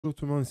Bonjour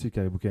tout le monde, ici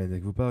Karibou, Canadien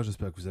qui vous parle,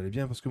 j'espère que vous allez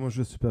bien parce que moi je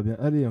vais super bien.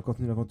 Allez, on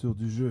continue l'aventure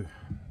du jeu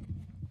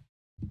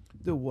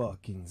The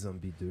Walking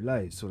Zombie 2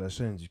 live sur la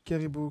chaîne du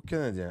Karibou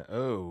Canadien.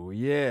 Oh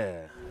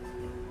yeah!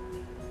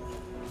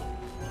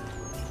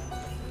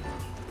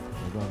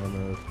 Donc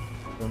on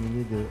a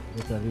terminé de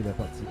réparer la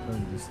partie 1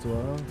 de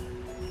l'histoire.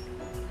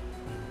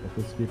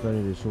 Après ce qu'il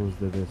fallait, les choses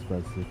devaient se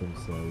passer comme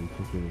ça. Il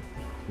faut que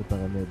les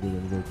paramètres de la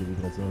nouvelle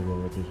calibration, je vais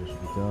arrêter chercher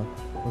plus tard.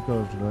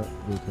 Encore je vois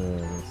d'autres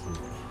merci.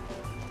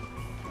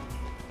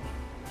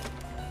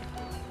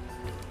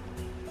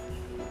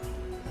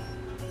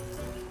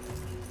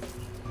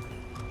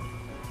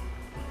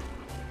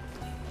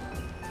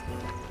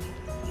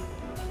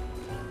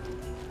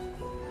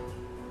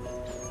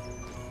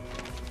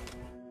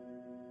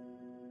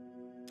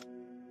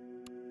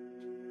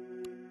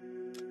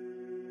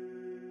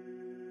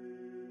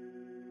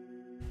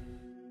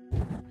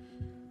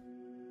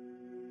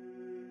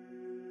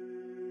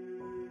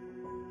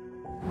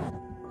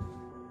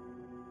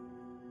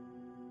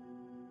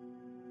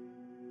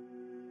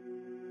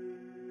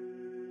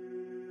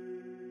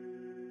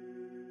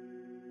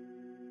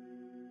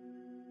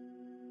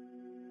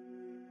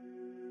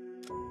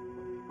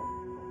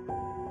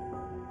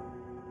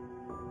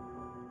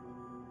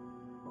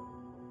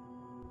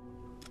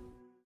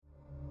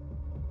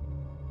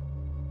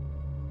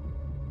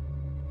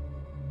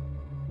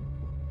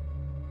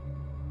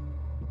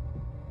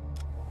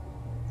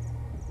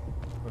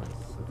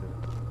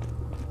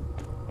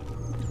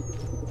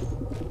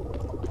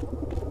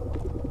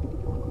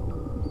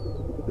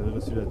 J'avais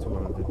reçu la tour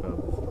en départ.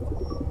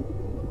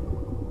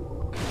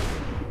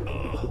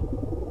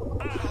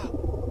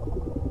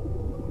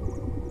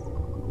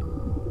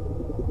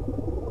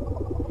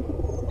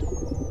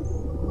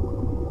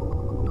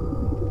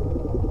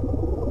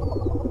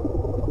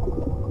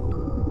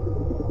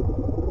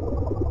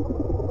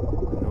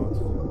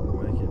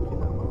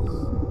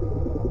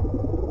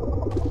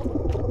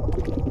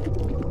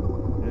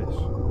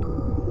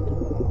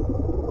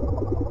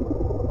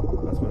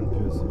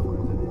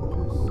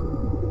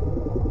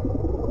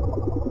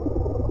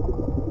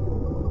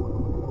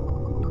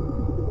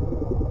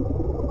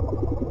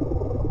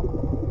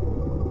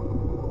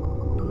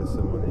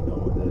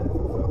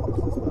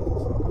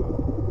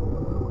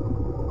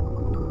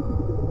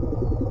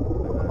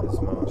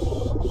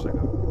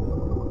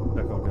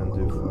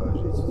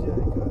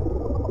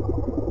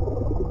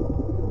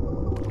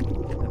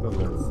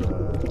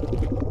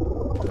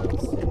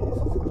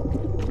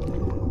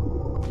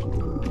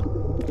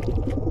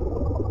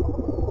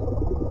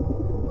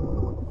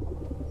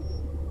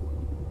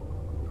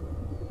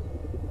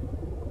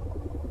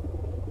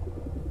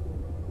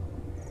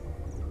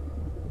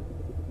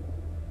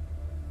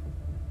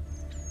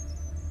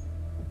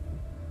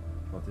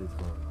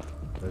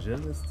 La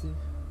gêne, esti?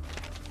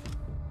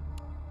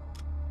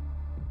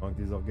 Manque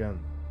des organes.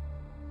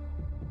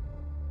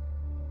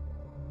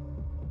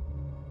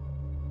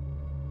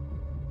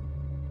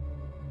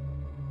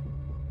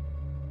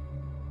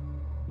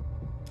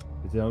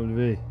 J'étais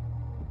enlevé.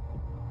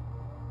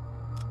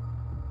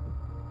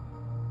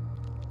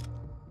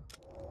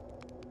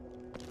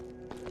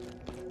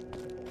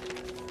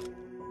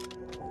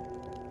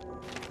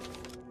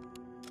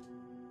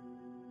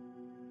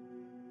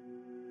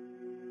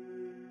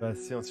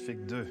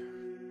 Scientifique 2.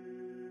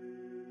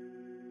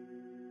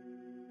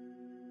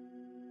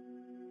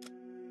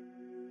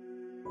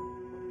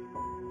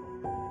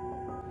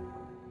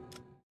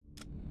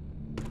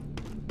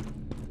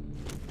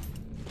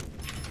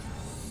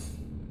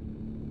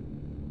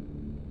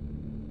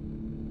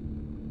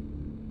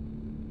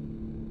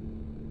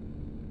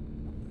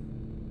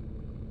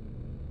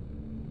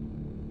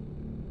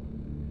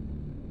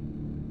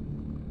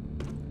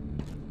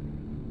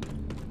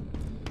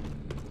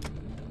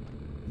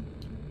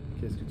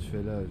 Qu'est-ce que tu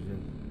fais là? Je viens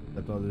de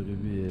la part de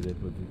Ruby et des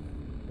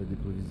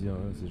provisions.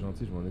 Hein. C'est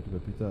gentil, je m'en occupe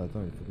plus tard.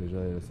 Attends, il faut que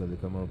j'aille à la salle de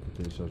commande pour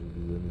télécharger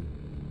des données.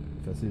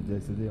 Facile d'y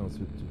accéder,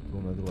 ensuite tu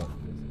tournes à droite.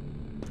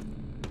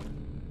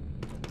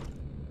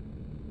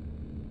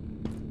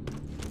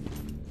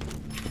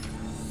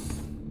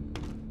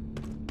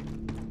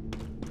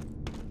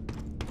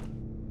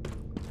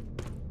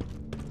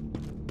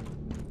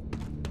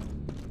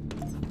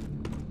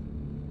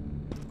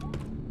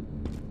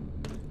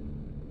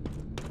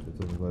 Je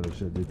tourne voir le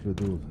chef des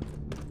clodos.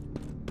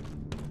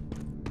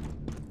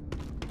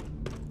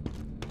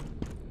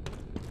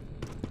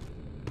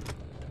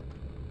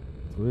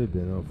 Oui,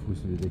 bien enfoui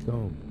sous les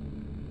décombres.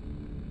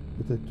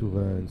 Peut-être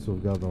trouver une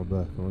sauvegarde en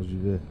bas. Comment j'y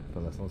vais?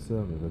 Par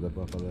l'ascenseur, mais je vais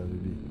d'abord parler à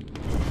Ruby.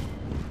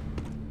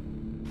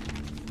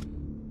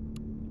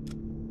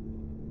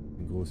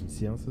 Une grosse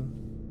mission, ça?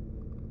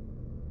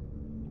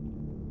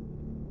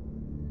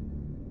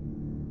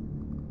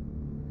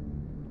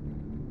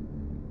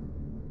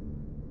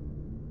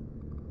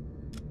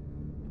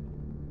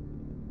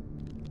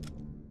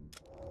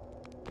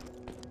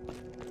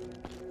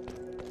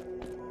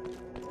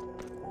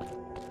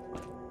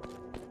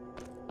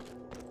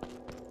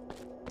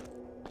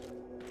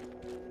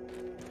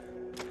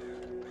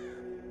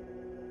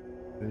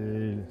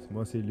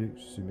 Moi c'est Luc,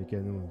 je suis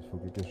mécano, il faut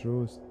quelque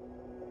chose.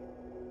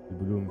 Du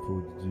boulot, il me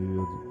faut du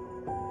dur.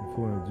 Il me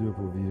faut un dur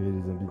pour virer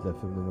les zombies de la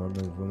ferme de Norman,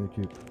 je m'en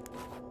occupe.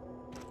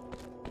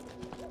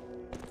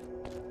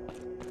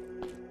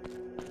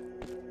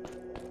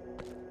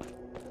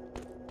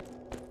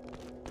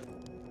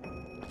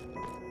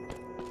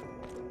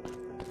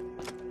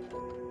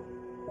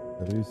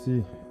 T'as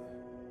réussi.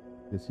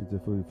 Qu'est-ce qu'il te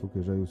faut? Il faut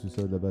que j'aille au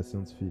sous-sol de la base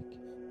scientifique.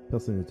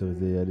 Personne n'est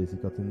autorisé à y aller,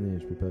 c'est cantonné,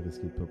 je peux pas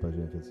risquer de propager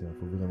l'infection. Il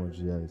faut vraiment que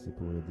j'y aille, c'est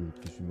pour aider les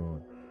fichus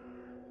morts.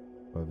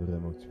 Pas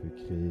vraiment que tu peux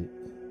créer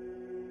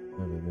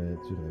un remède,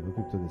 tu rêves.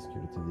 Occupe-toi de la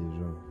sécurité des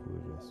gens, faut que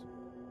je l'assure.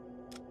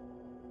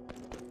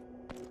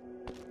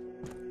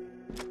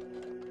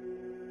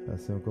 Ah,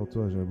 c'est encore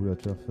toi, j'ai un boulot à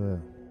te faire faire.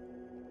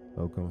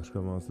 Alors quand je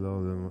commence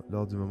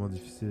lors du moment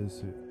difficile,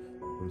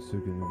 comme ceux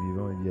que nous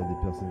vivons, il y a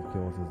des personnes qui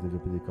commencent à se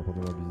développer des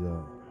comportements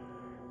bizarres.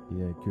 Il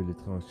y a un culte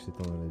étrange qui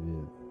s'étend dans la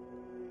ville.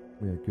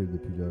 Oui, un culte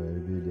depuis leur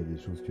arrivée, il y a des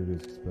choses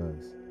curieuses qui se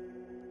passent.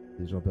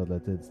 Les gens perdent la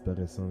tête,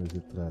 disparaissant de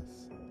cette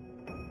trace.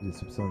 Des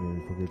soupçons, mais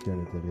il faut quelqu'un à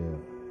l'intérieur.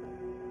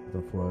 Cet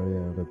enfoiré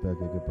a un repère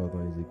quelque part dans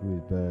les égouts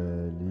et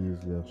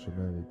balisent leur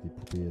chemin avec des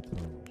poupées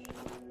étranges.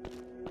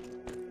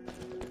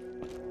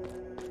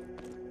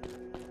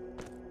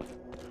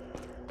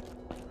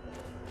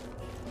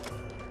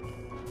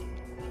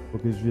 Faut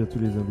que je vire tous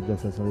les zombies de la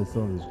station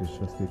d'essence et que je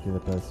fasse quelques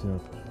réparations.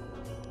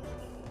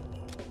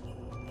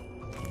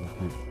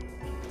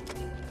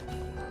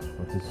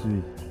 On te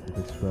suit, de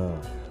quoi tu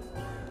parles.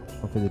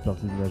 On fait des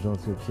parties d'une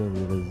agence qui observe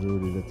les réseaux,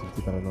 les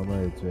activités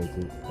paranormales et tu as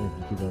été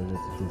impliqué dans une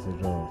activité de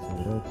ce genre. C'est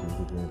vrai, tu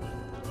veux bien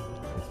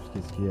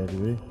expliquer ce qui est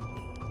arrivé?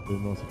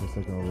 Non, c'est pour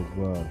ça qu'on veut te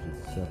voir. J'ai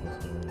dit ça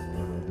parce qu'on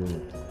en a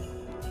d'autres.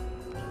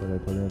 Voilà le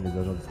problème, les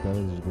agents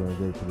disparaissent, j'ai besoin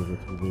d'aide pour les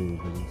retrouver.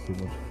 Je dis c'est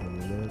moi qui fais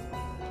mon aide.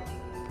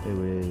 Et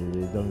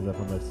oui, dans les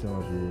informations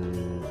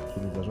que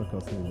nos agents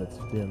concernent des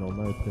activités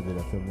anormales près de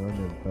la ferme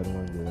même pas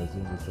loin de la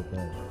zone de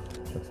stockage.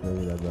 Faut que tu vas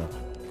aller là-bas.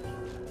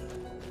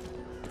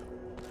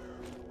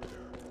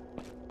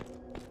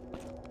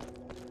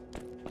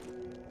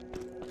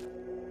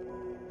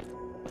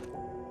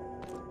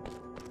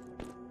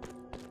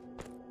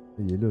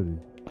 Il est là, lui.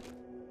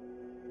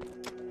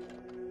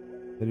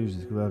 Salut, j'ai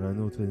découvert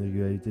une autre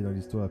irrégularité dans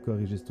l'histoire.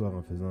 Corrige l'histoire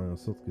en faisant en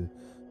sorte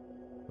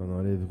qu'on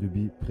enlève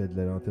Ruby près de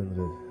la lanterne.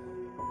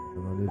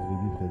 On enlève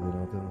Ruby près de la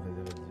lanterne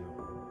relais radio.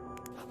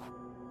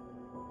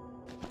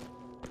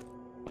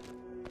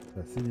 C'est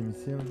assez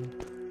d'émissions, là.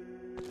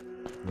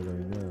 On est dans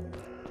une heure.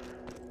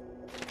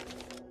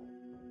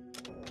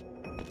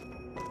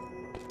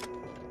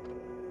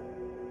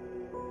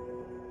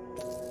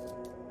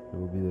 J'ai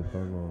oublié de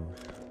prendre mon...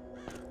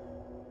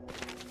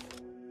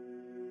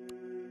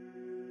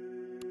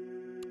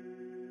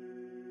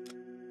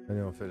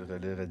 Allez, on fait le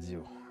relais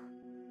radio.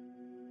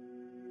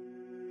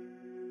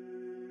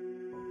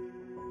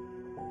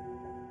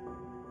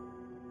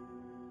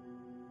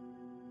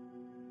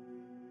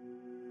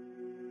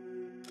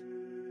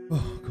 Oh,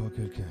 encore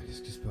quelqu'un,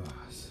 qu'est-ce qui se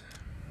passe?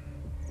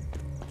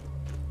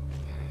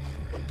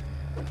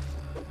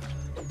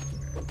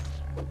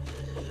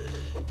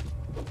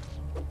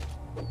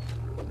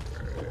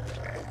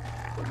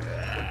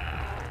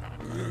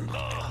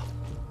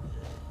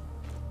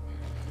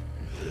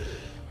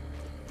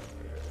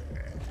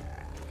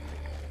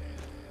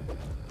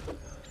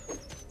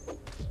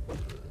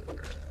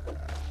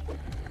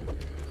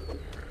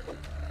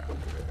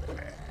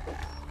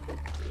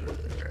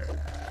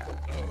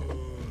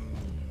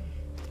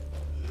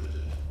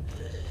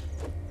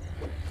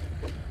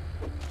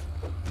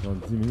 Dans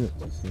 10 minutes,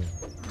 c'est ça.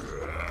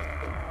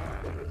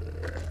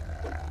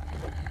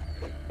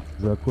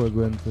 Tu joues à quoi,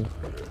 Gwen, toi?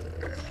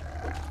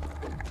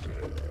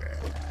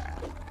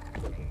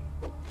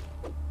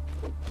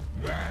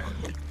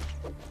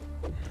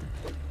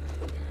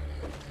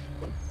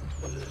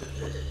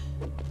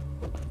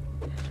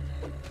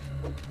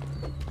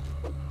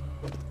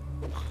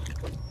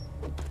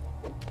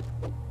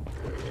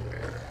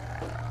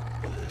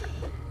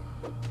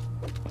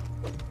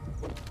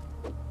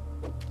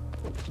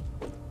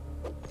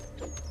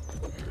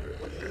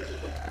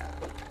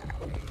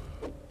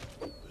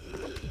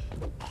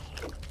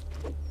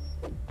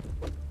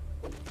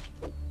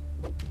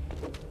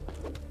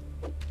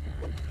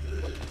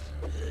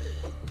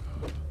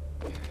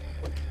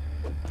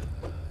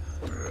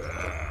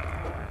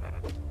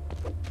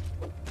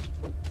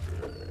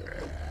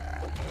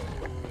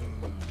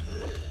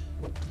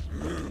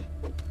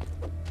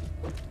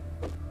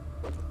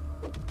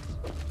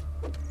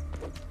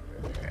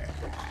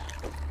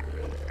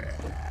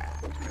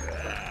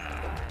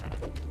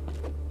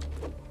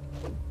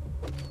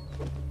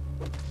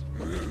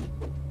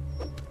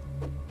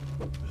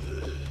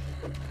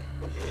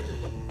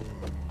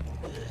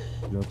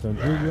 Tu es en train de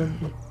jouer, Gwen?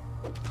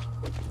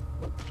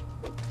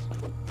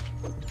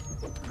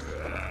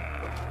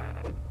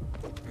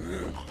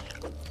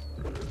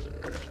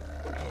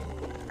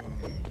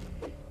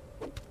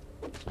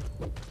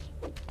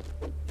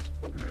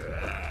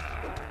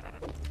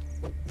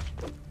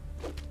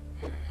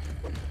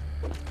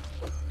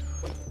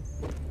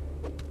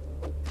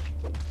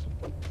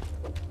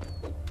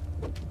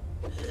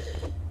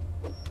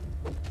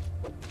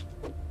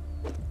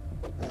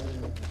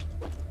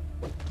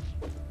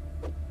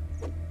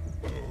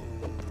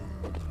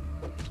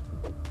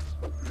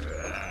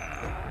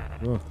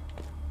 Oh.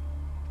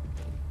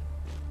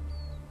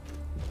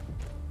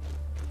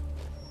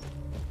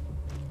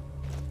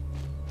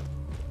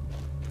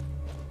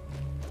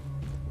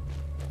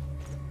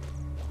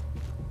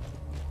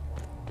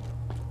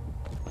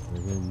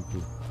 Rien du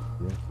tout.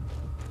 Bien.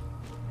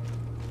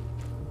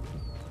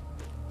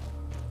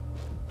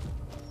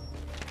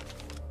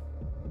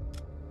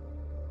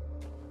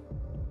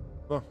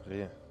 Bon,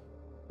 rien.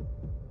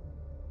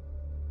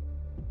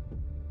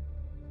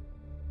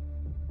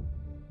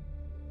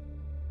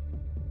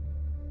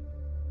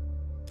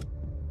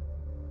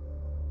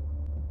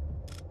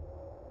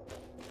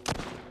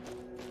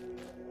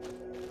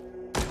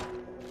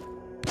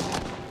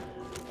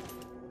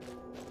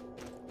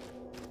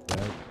 Ouais.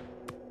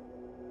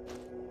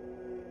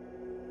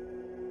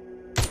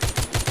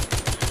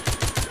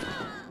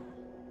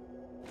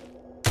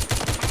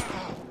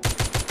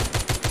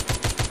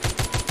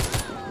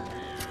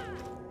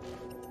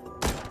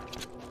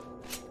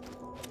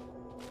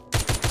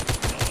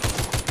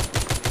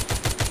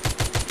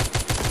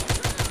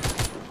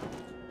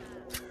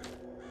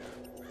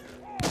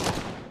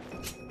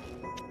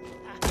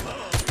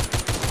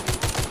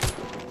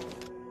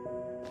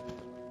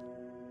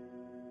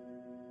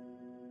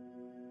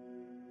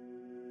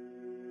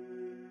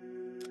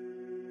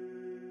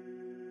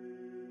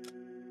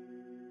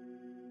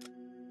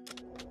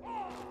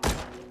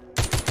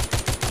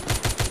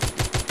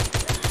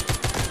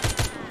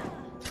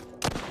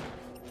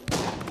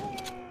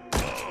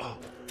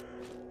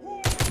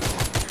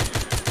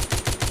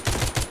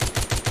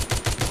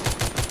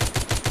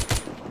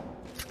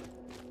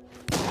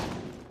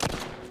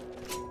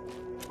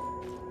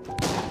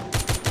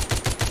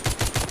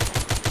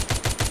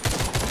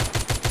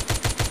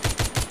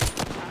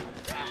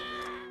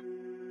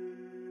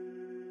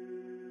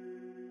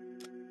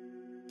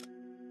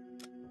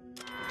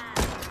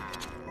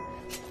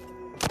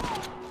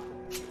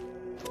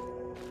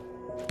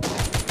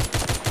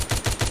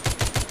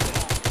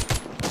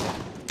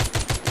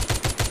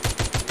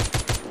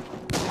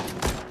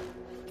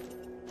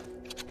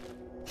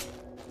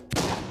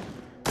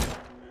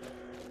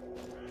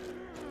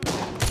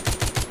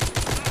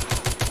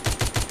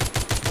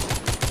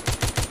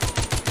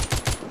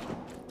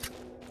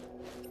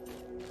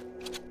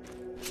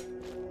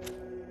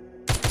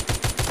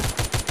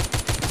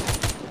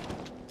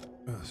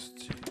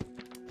 Hostie.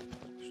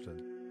 Je te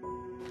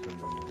donne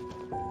le nom.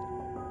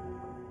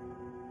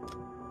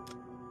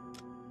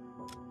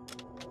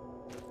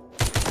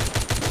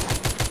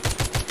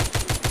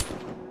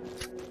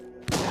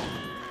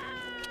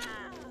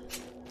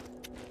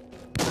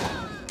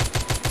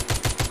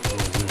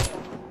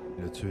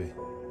 Il l'a tué.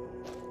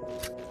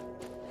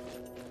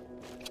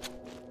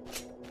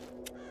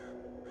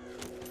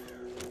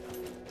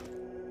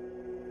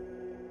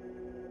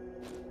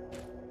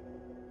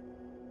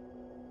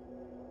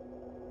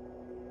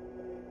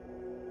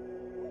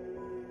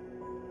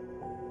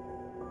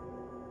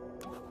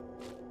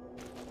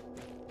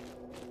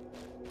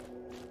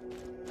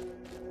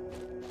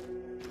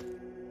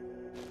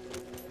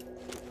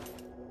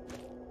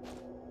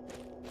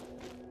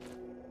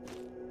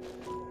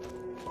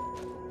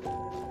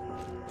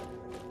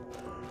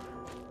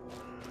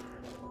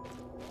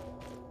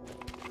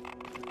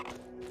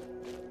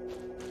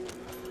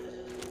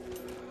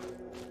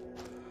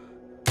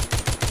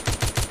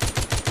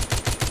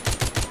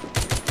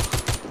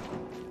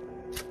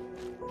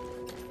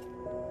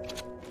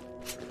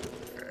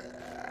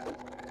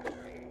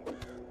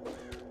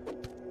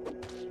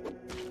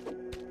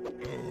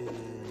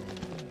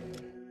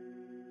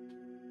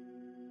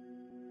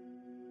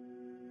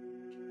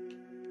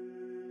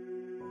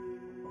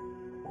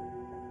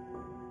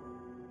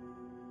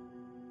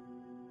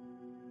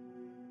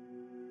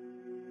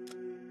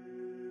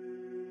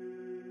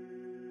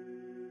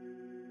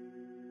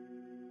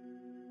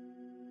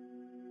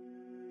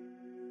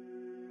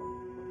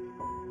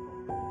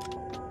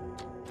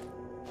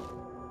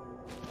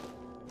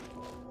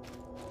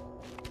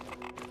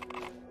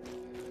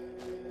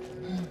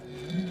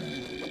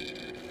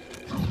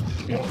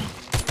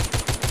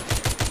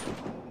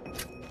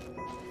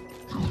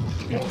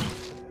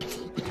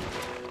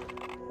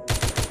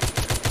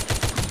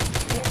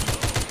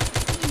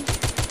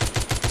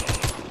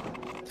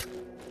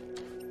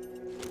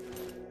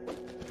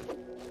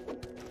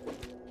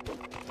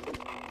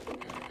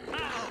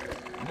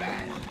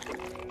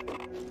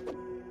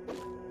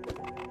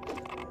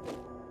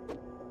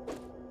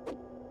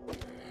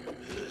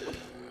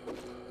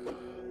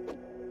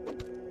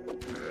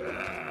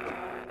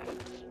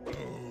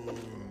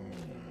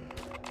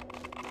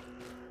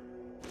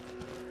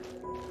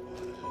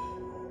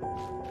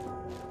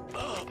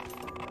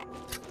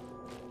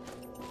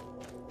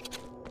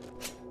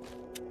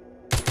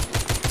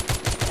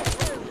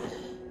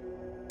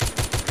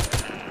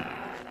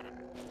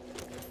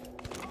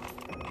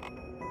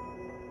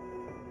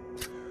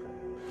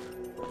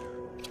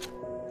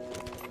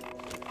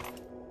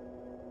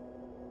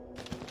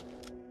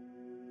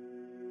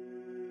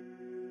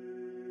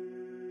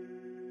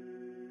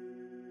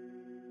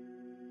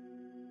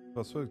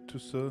 Je pense pas que tout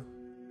ça,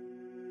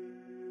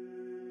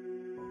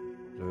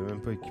 l'avais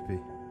même pas équipé.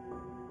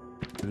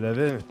 Je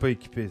l'avais mais pas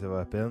équipé, ça va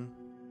à peine.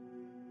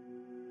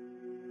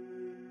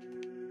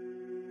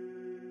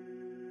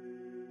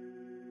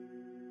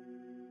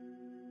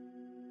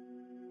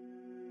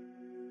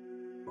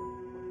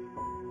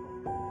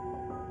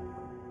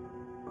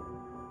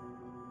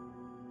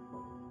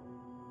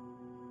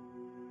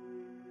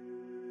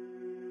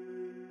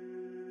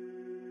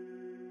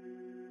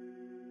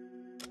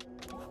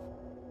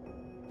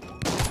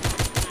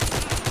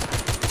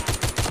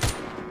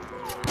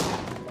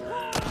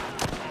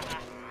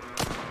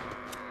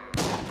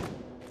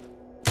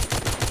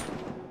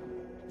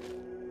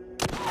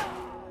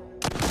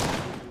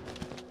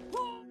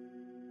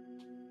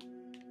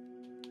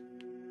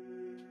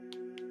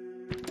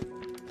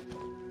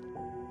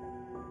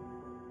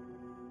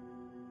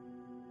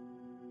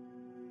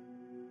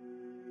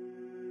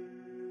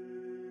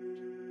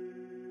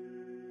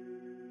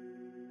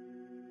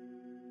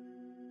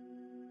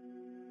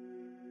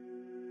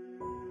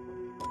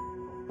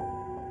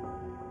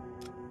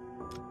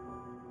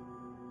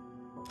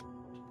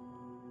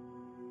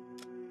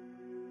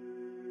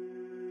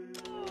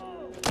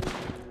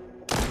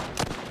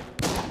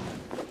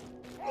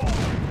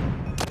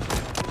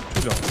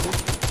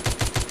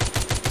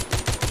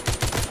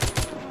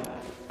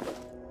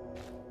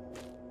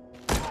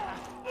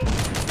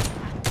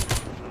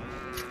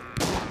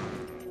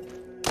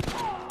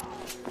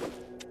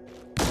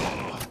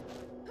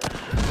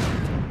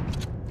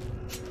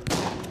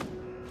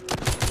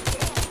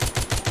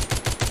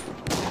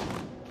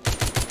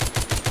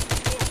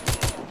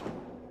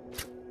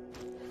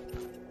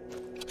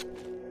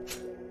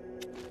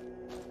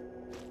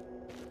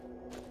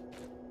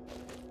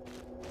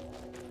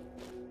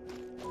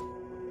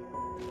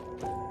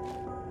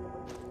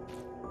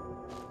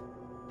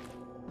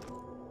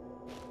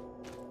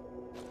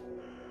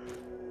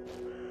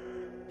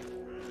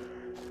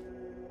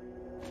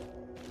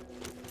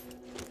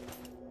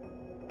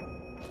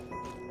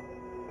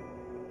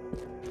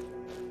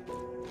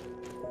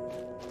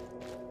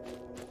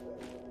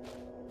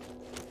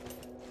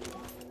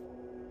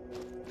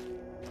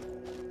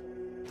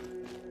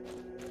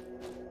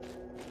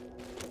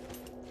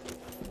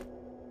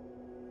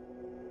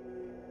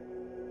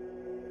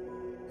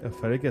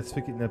 Il fallait qu'elle se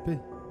fait kidnapper.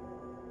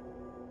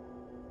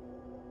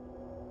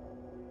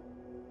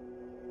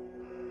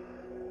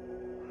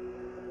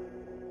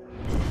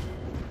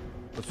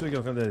 Pas sûr qu'il est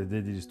en train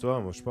d'aider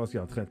l'histoire, moi je pense qu'il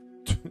est en train de...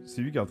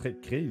 C'est lui qui est en train de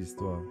créer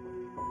l'histoire.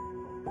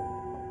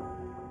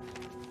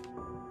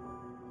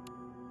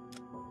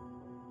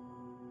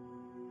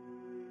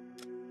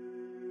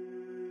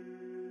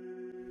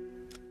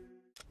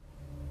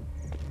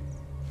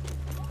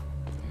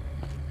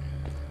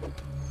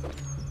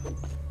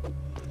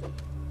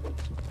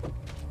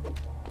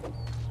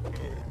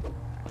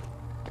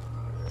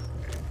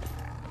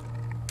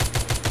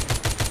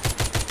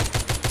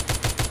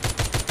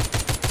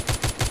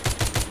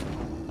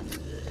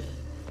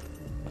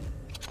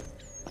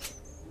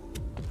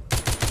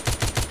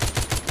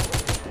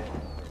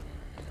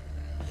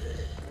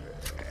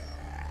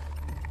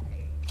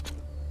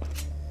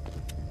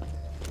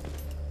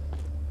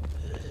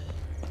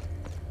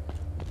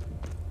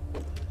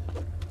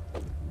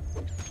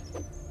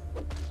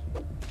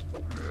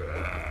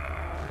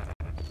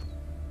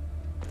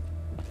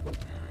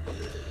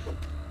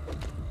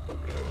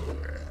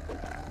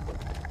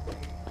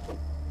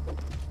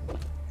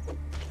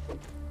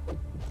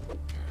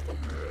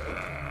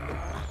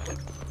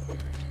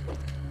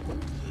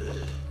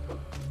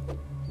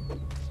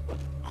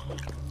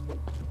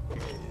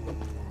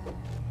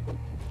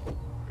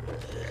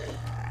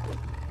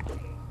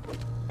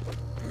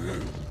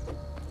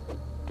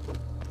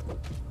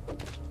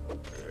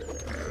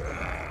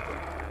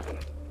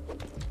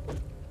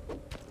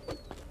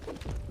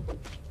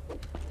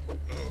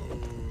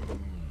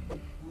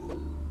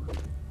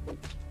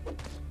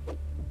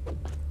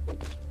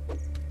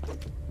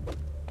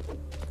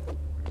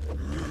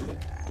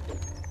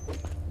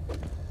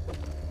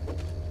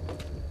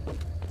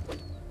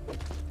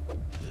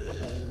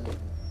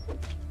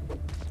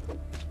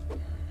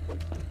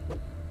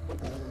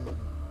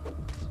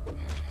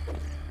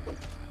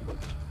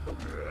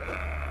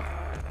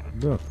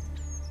 Là.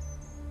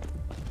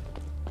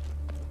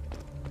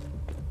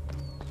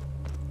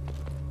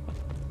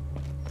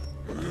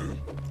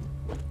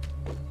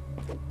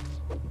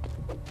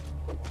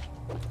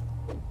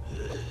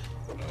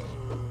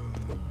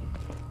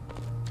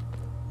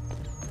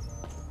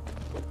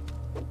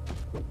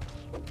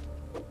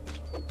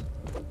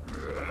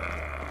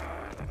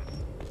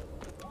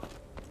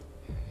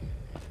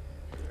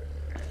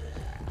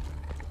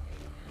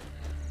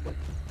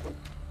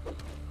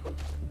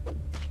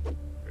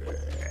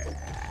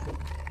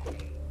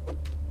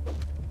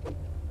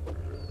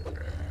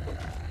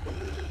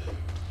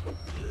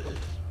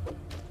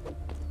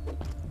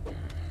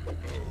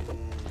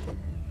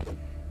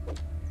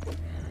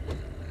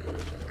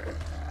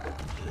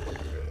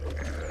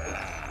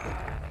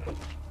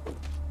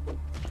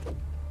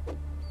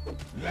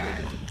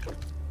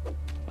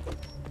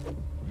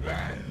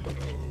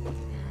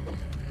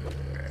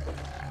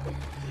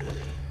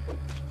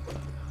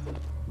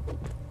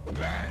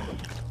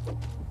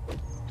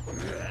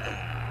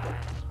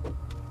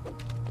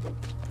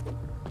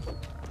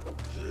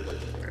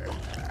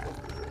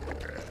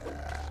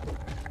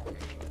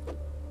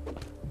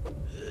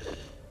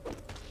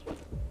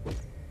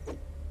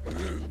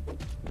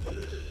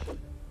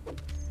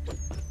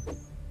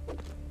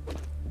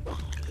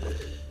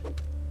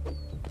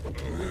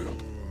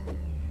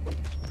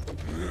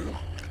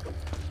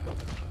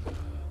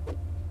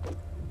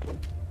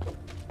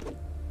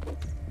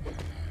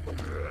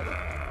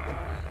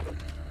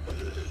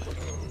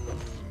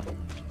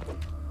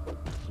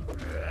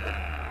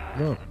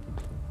 Non.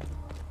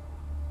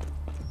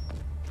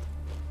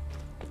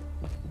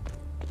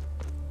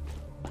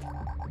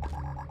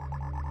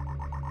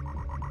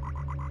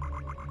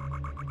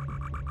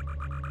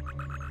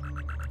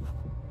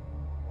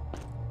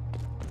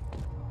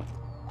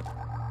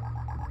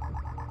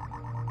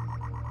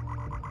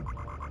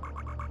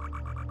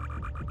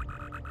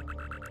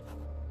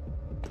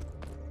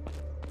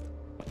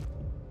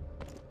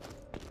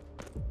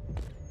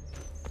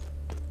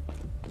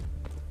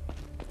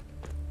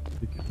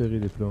 Récupérer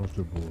les planches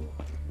de bois.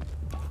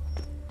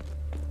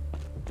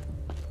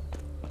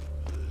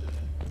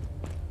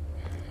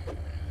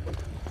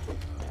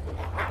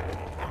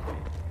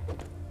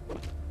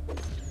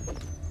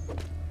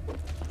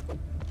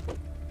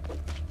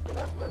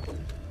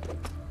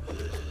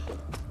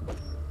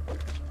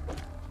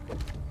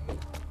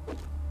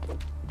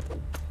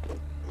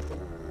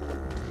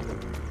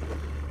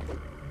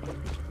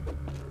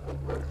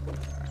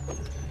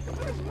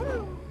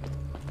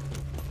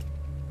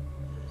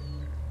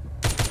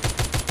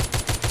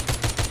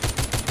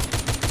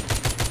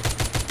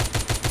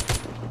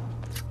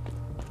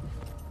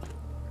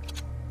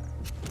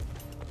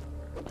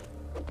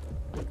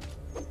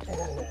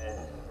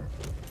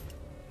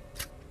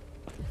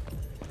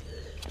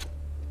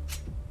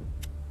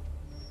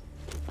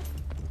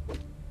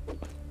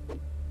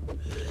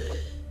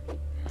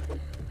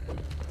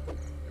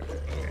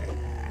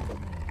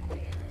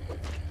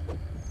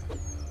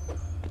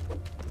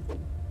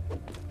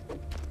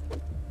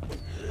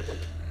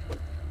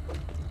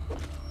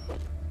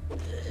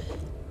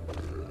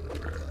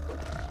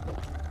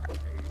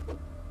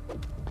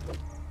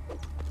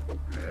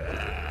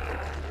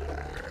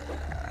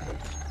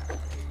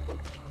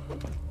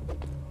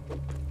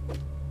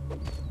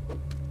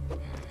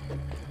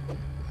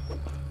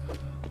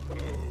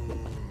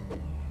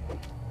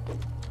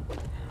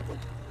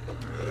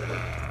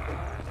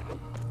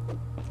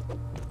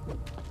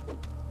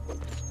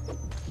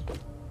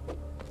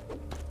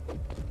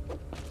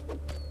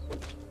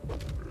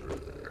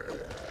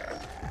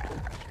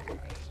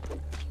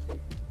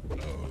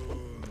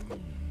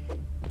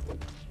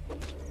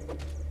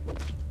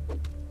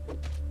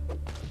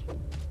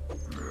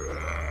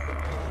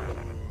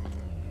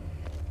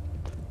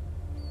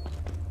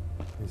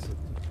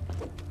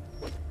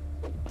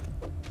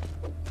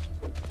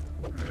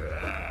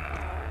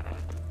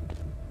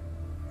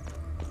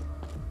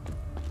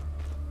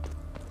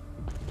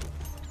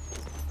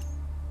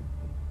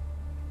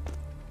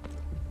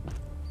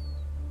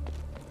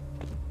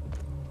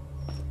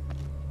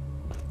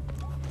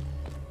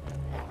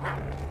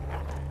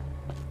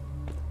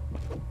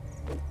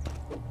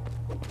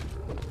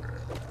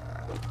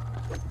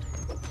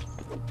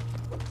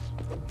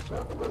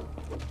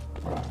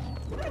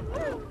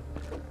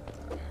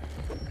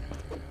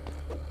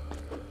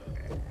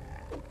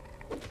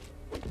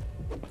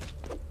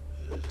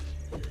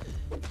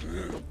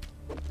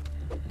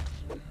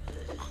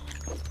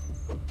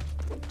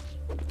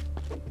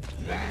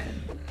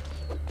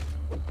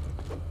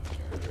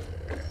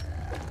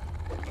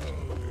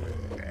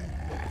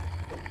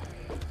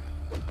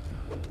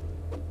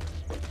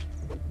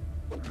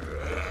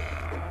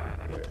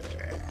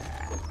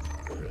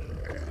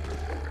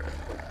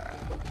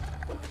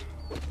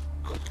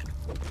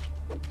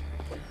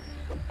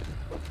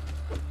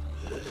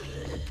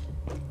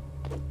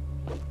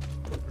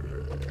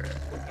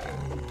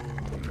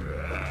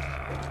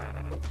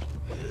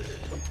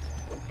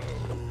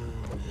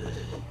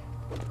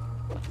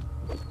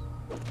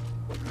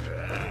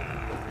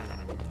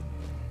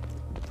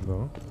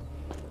 Bon.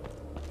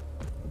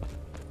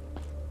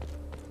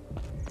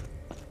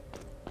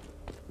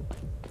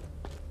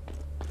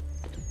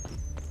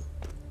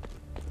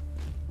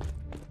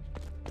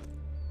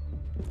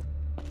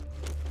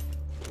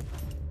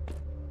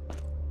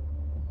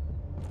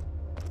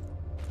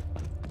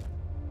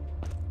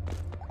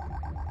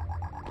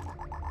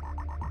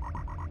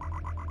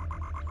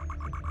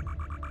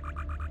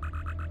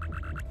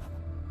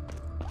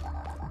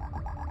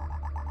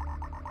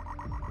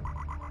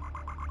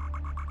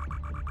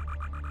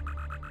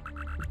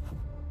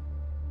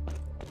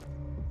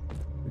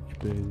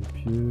 Récupérer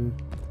les pieux.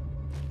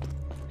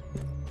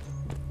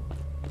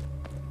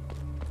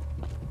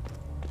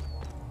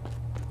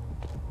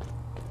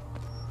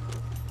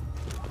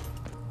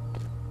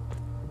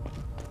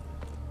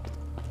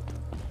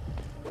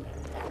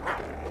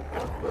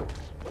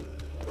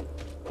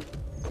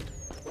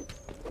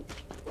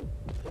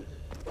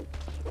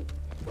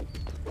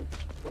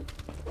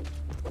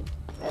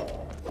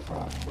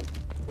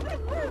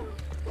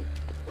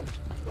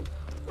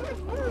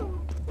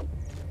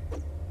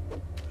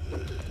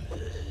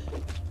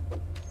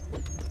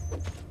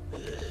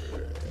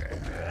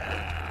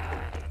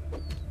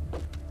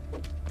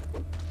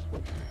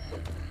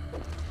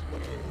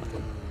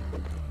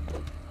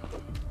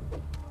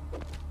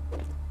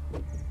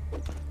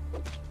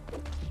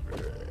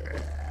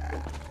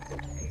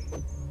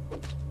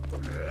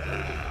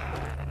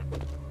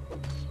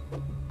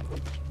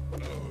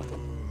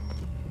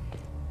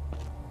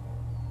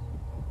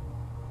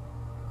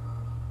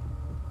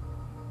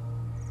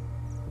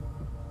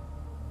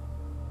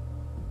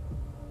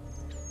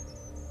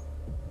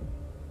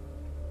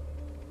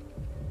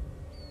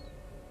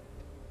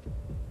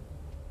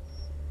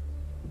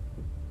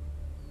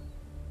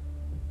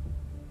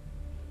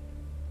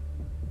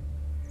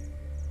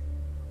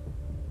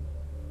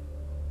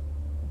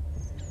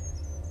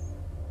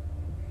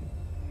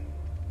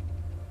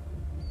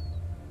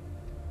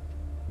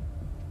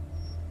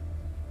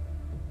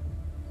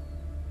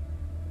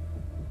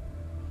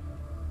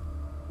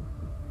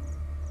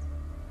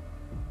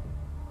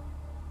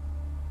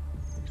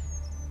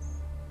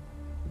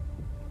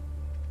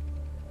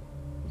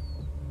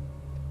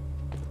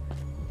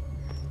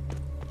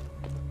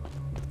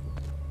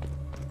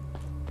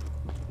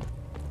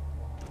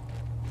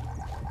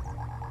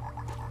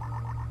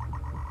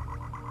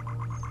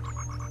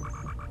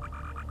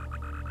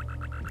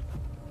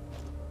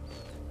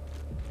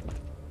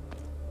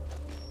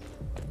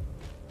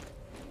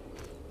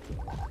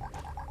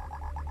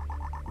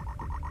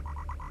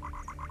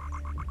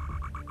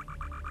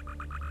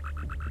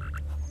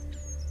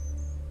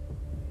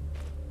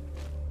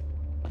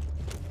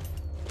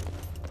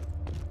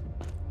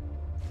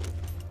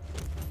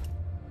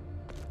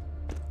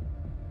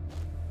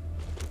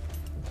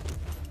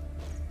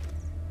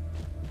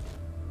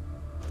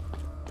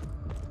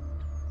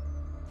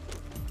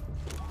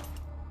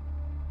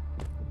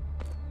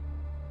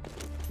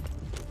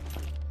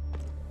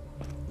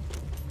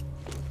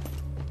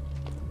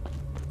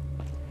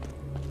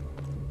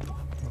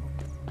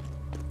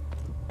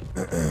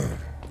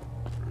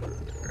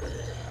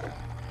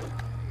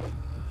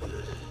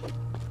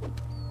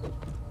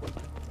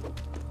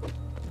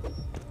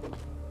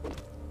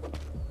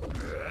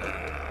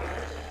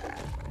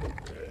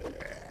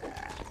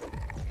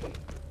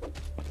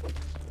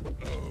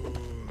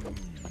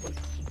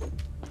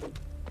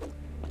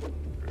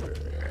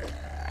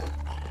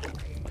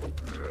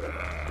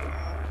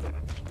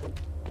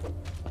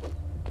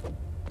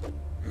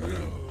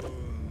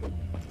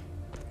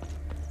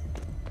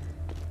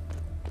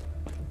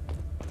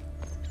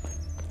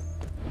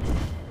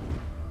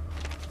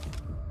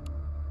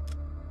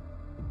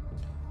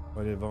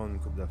 On va aller vendre une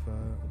coupe d'affaires.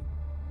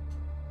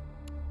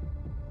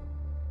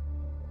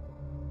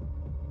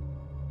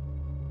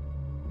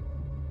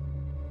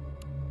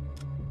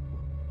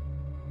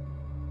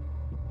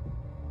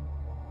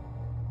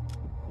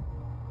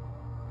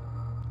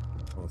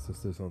 Bon, ça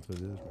c'était le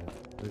centre-ville,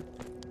 je vais...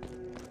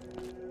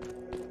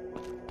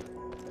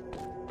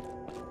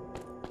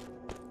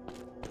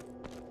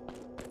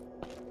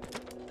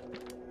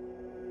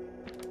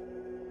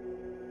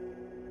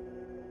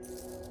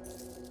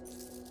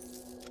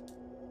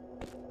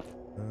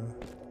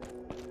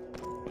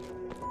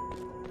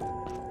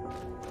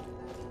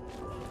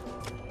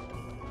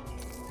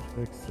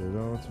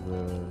 Excellent, tu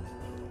vas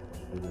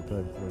pas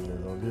habiter dans une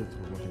maison vide,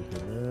 trouve-moi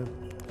quelques meubles.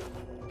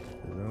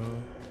 Excellent.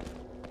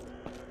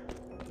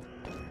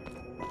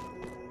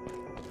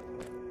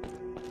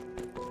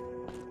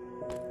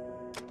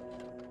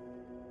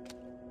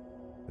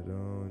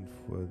 Excellent, une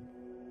fois...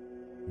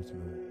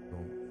 Non,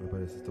 on va pas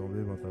laisser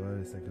tomber, bon travail,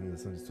 les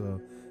synchronisations d'histoire,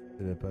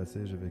 ce n'est pas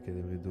assez, je vais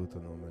calibrer d'autres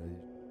anomalies.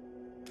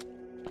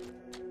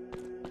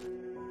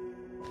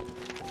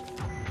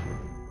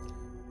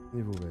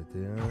 Niveau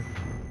 21.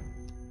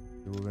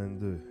 Niveau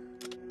 22.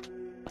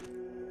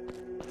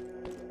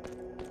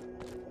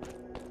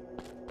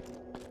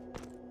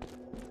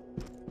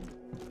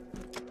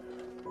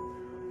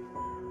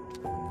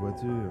 Une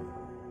voiture.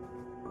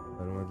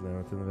 Pas loin de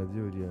l'antenne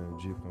radio, il y a un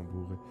Jeep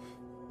rembourré.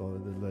 Sors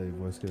de là et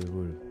vois ce qu'elle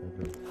roule.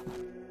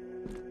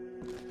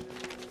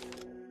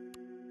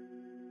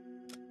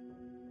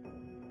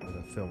 On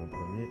la ferme en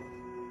premier.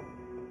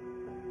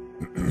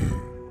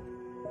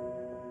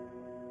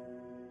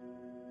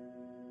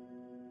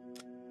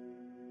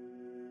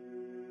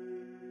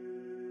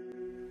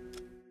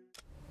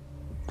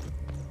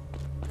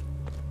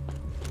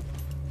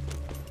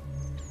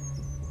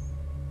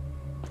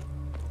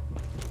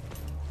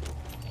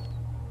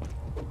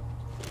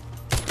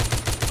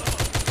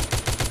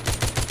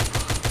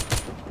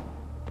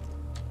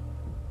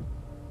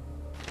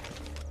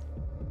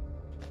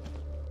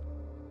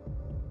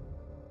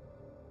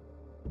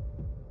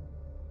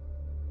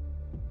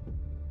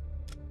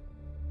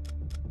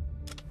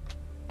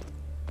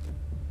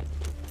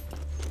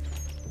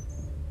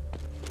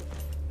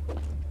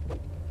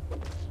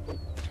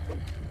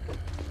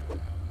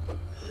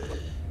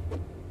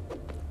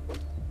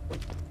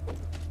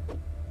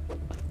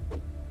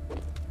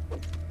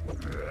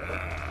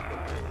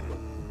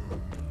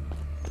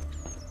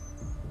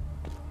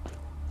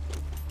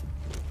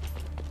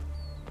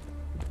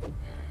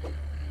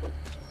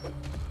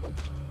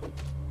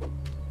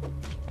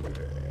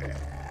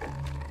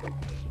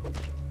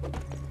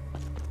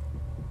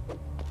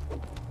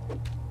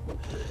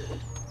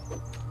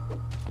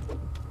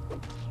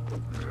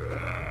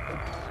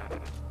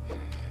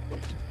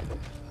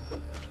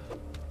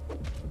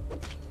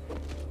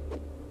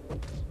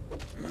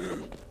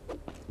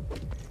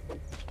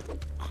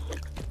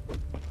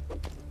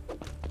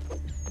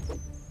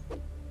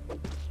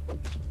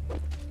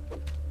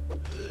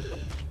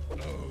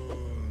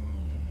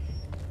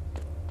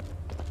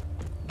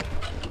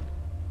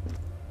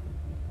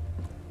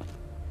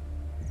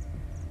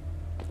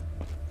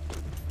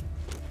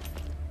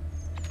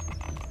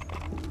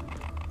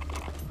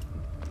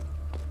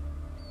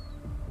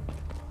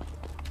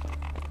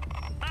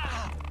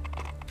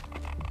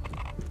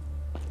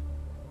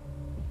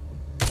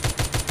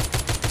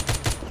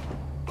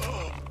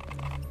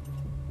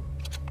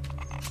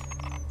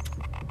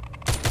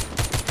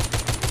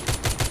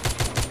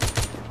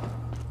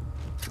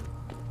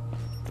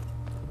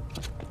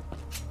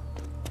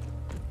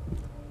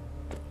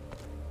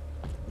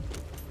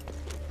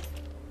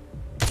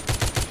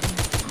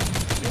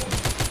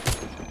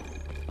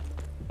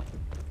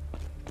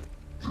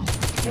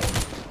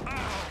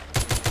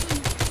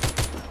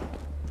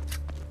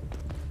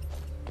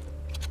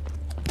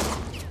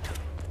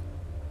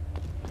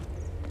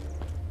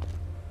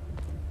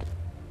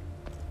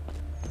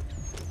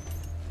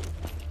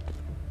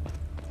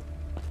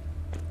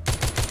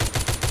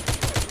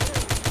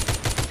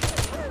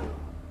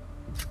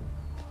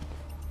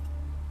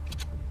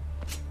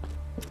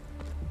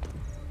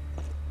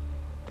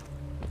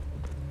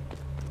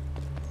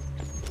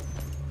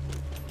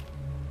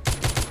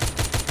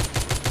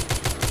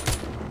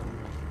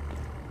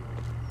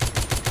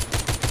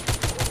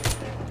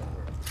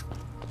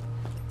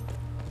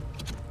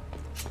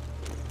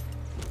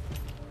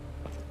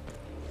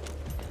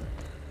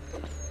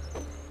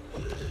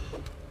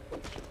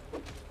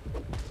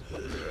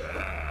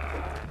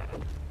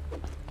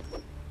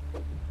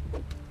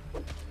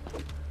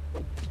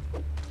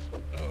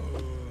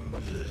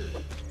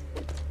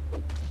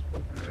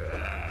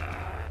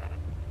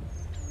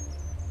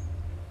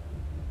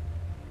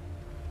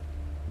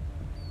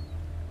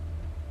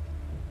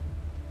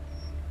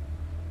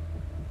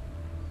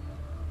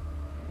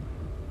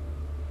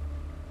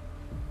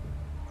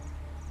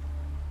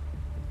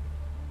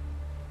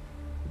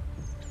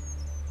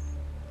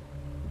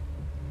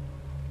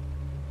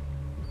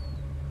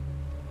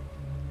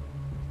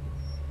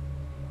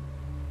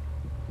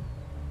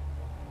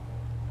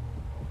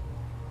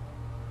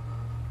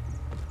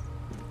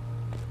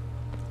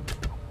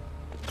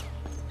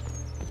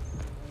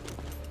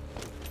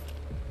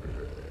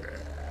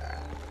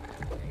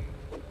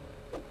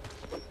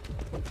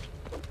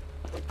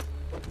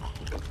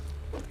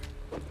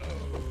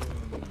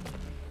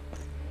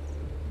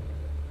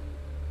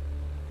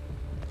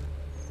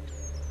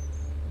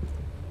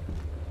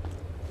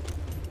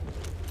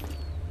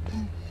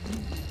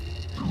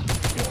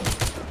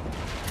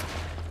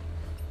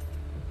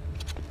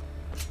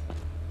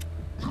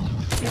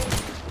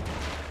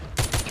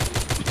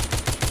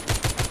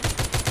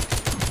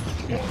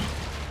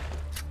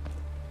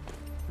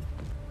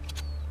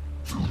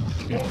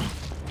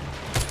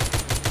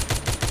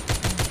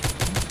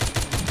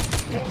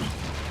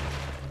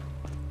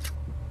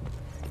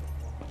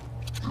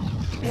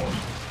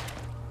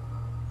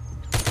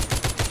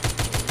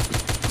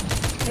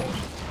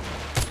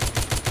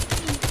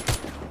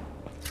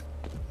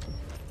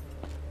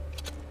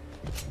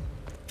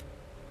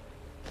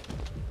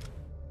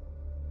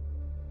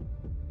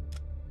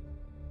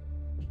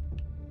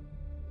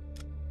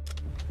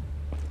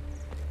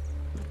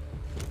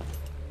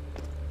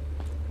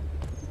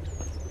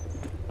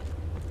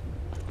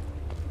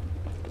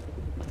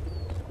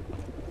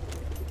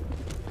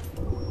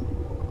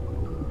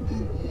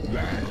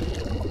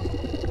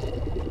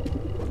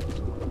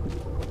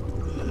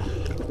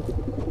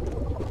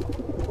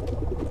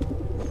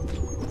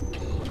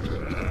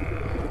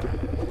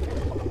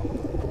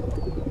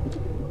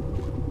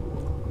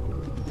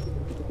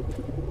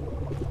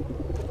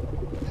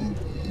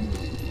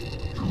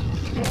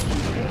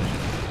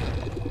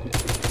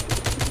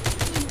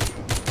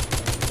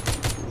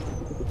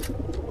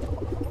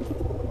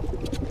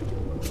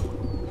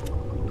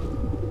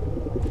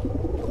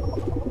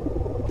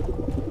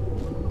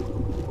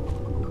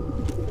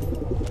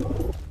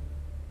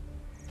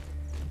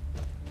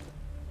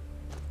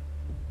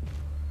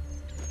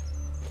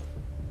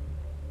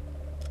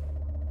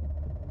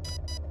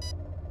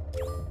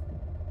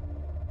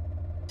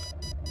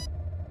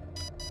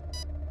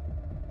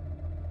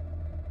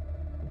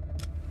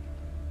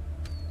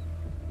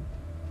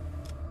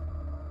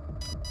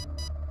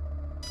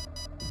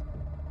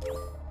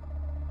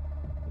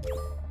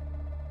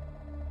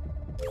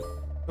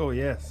 Oh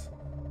yes.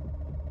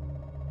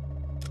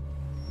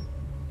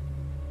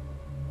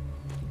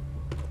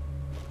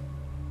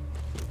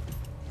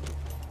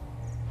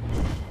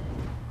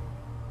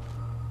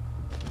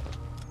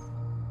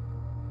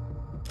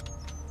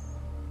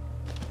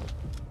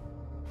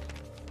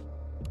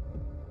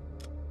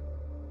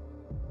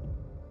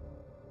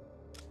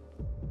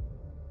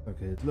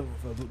 Ok, là, on va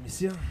faire d'autres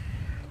missions.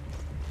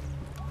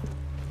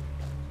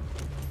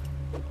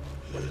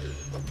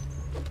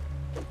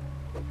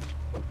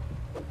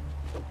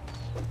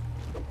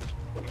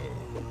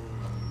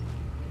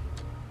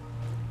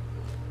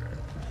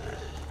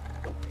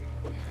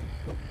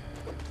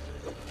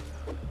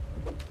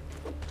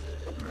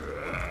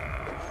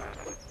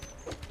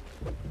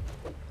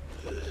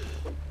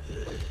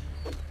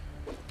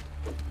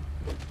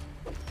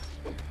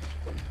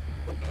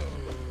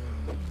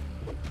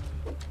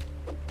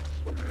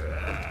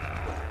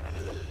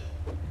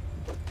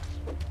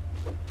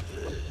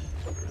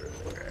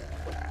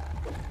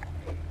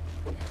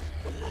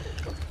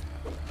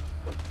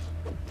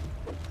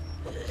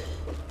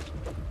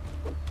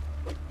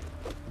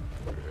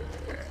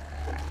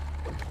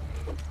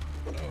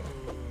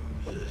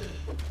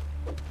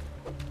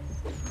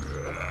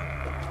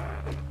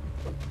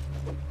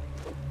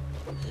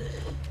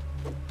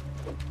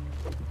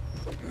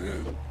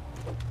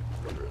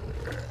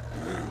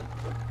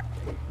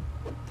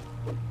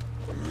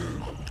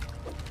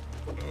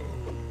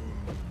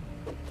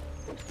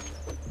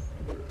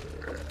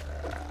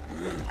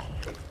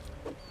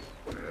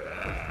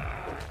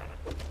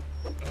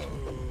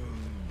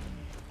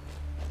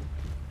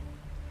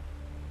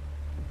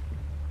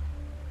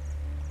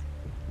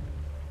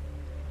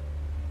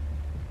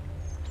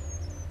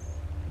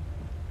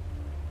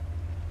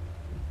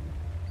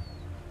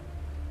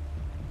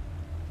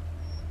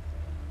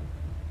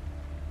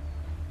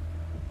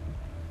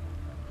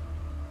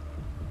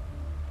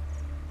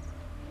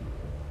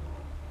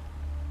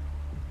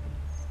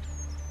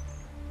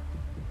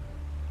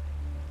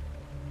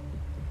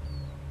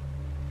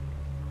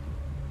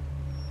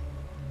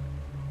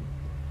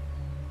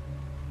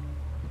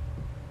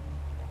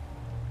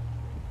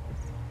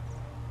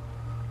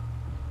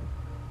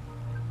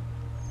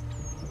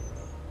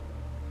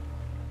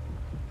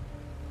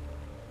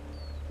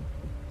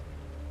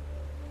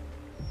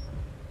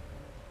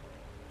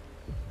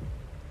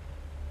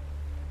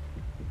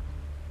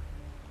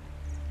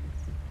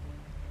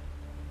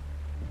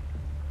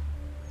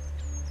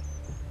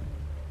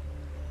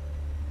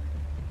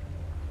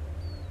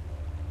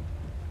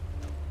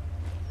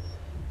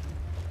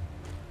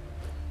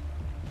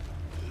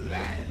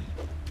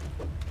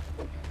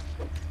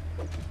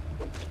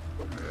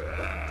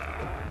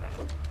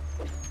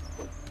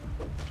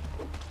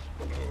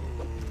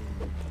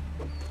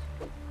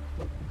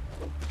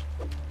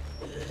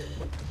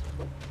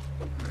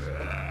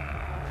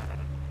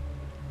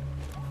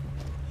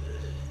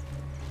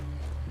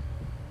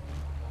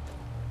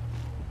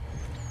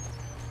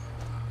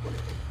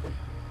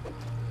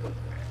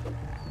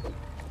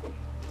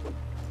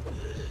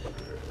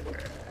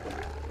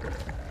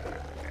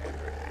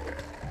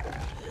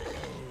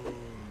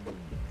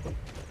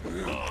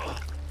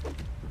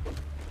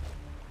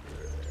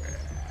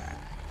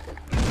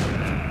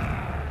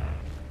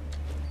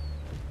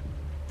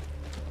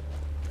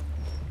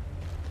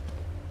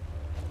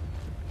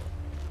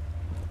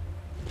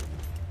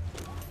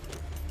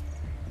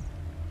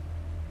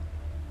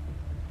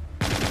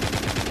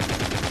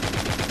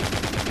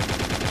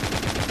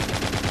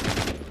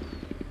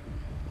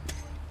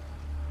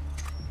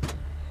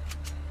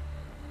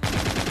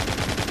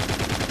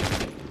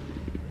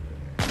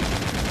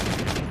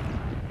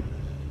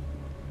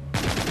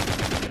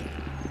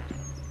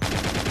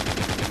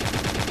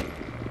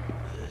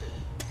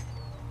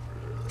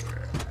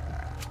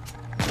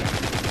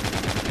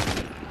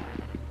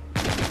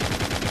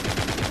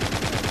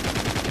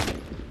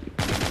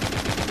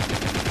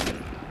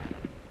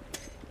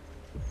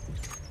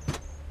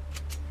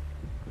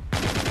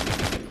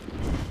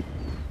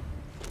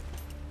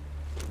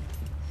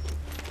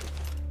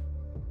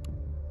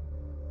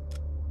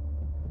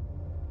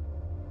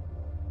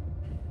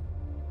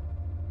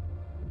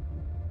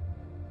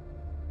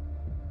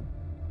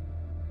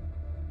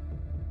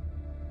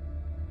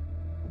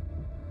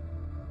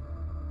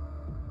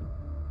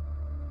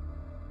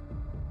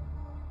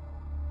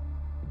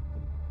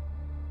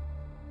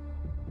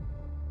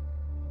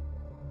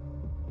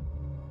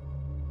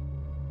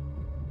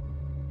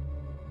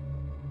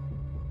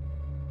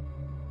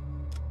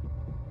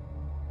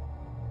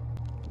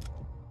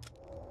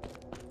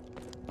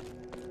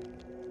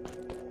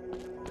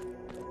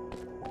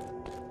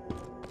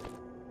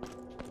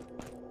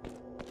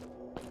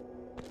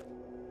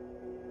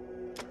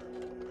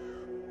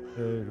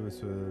 Hey, Louis,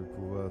 le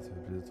pouvoir, ça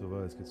fait plaisir de te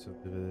voir. Est-ce que tu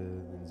sentirais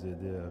de nous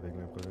aider à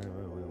régler un problème?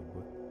 Oui, on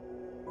peut.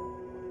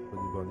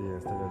 Des bandits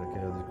installés à la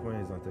carrière du coin,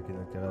 ils ont attaqué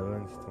notre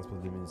caravane qui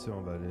transporte des munitions,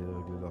 on va aller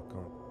régler leur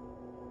camp.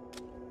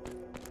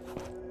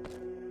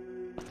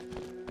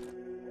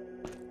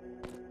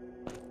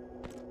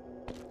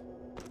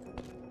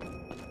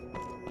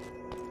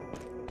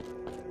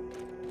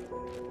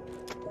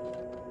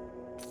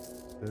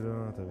 C'est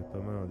là, t'avais pas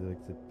mal, on dirait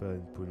que c'est pas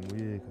une poule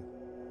mouillée quoi.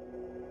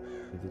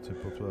 J'ai des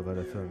trucs pour toi, va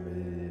la femme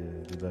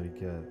et des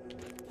barricades.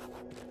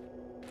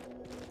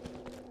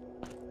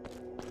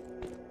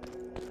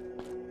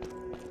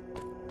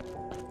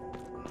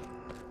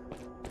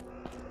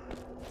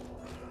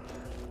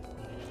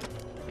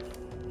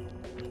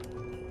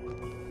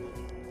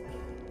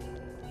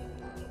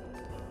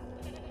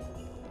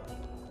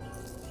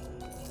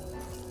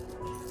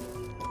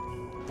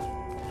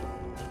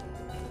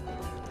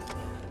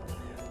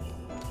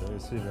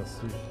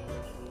 Merci.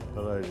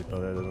 Ça va, j'ai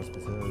parlé à l'agent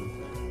spécial.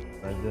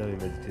 Alder, il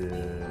m'a dit que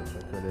sa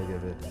collègue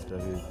avait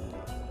disparu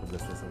près de la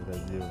station de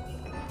radio.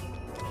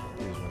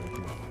 Et je m'en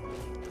occupe.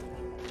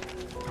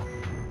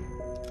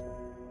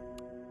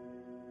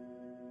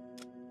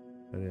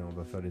 Allez, on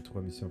va faire les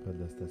 3 missions près de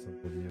la station de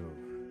radio.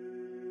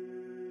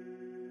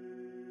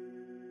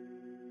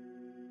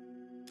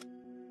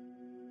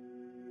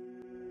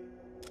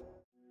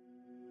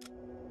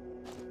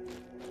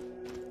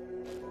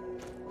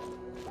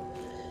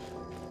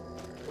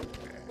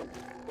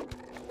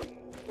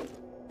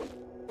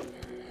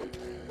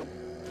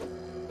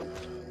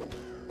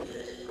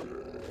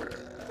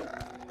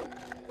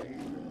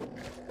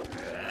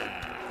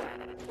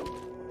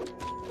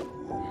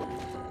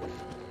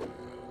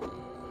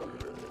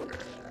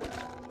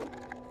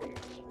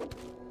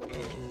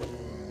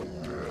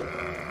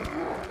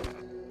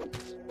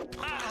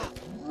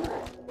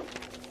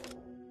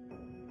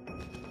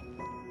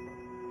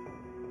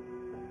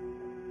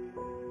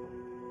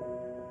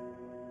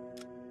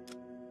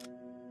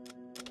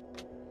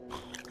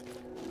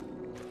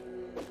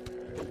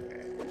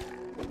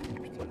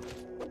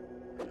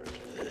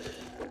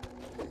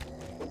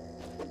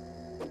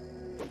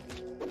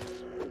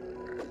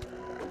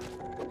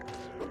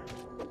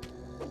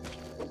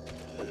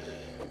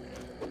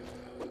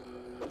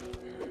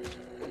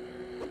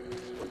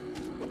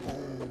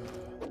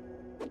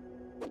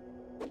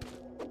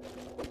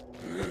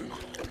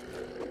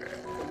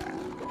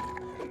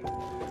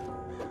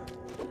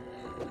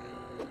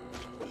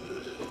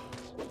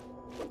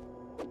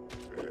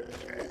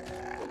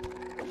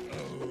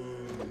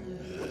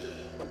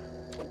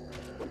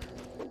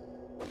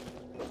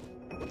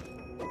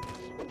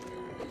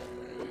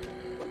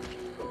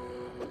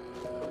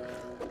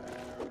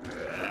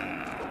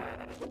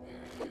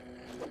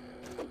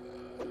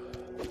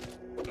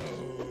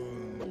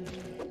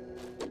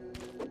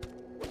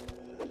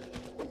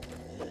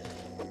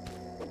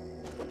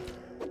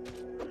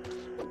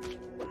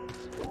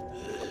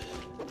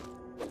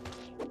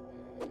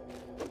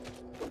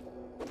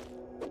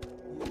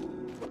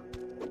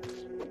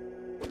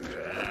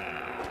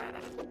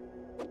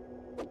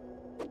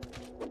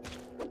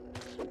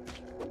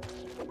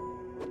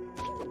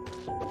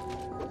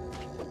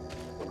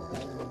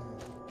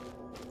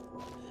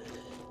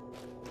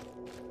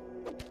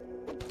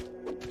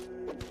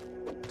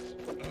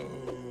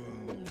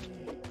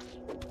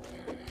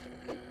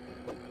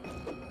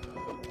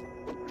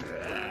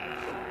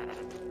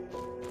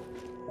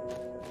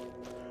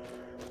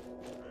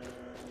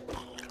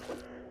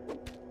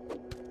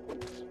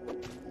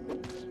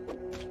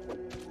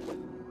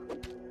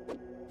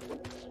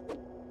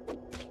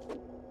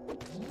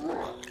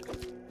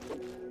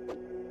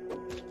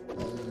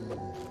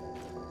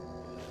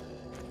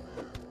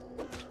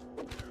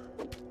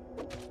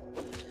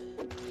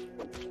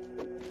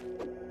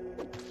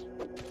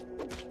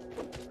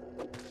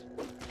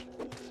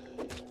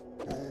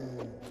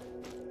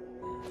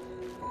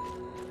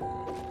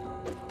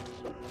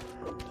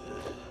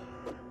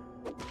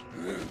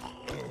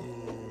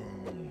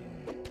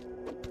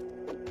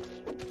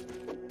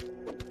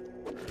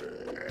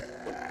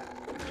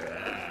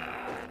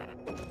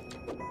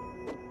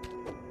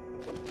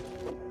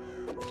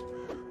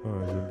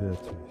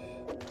 Beatrice.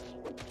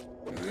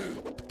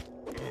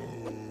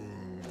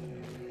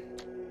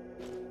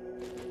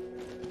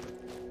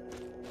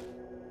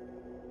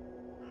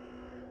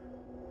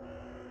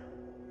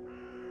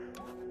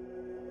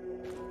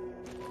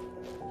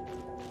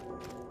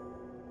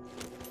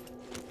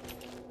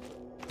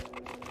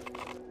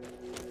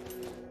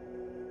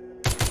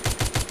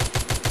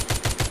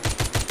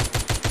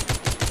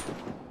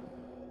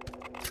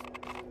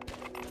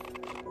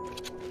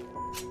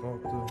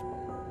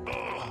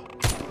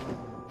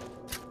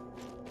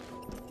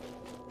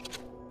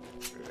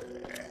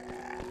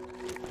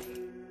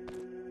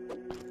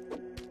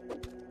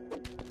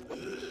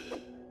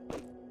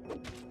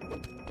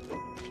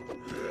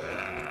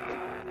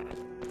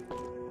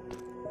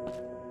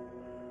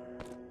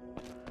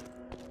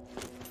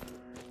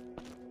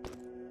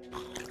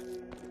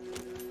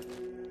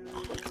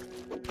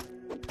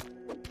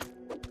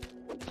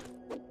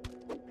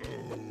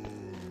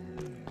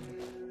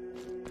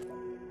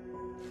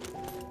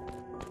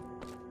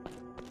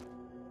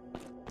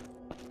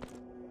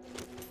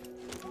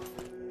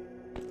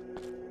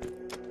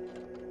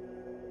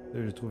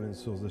 Là, j'ai trouvé une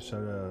source de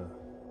chaleur.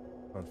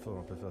 En fois,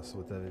 on peut faire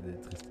sauter avec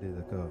l'électricité,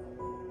 d'accord.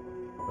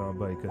 Là, en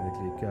bas, il connecte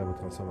les câbles au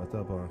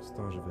transformateur. Pendant ce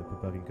temps, je vais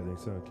préparer une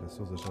connexion avec la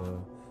source de chaleur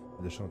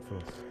et le champ de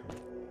force.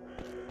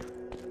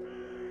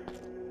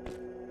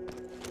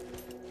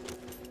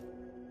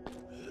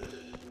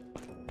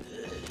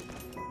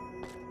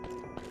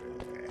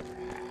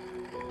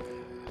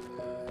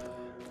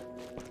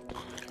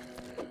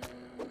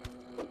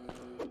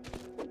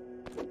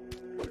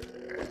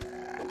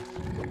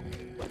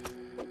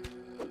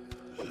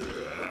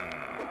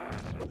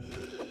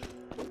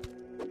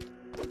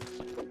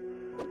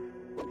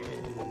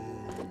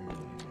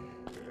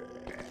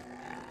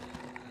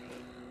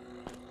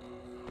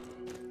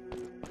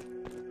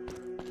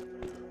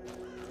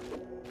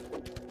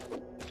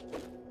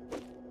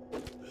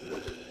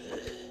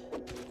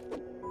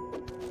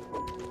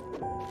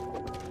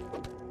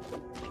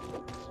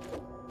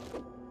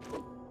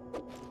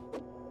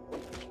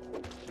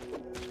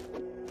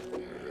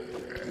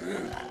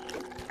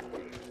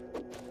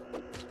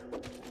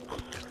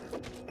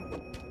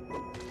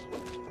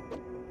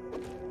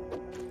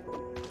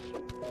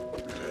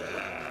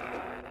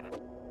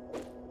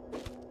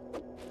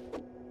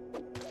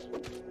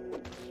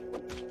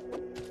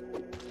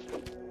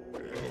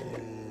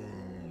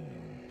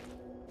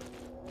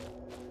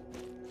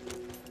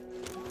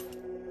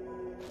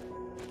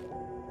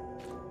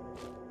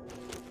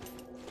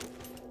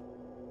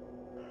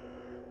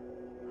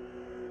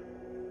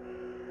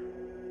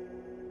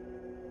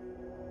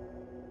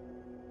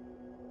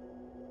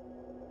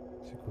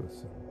 C'est quoi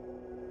ça?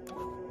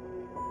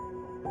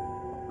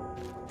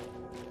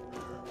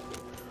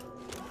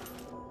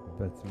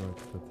 Bâtiment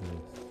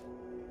extraterrestre.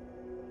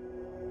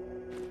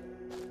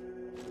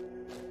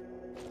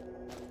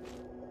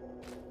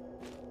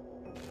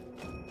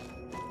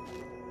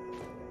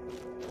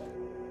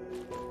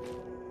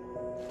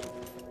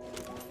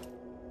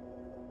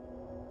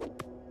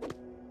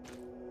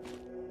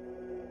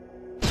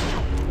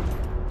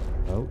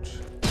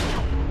 Ouch.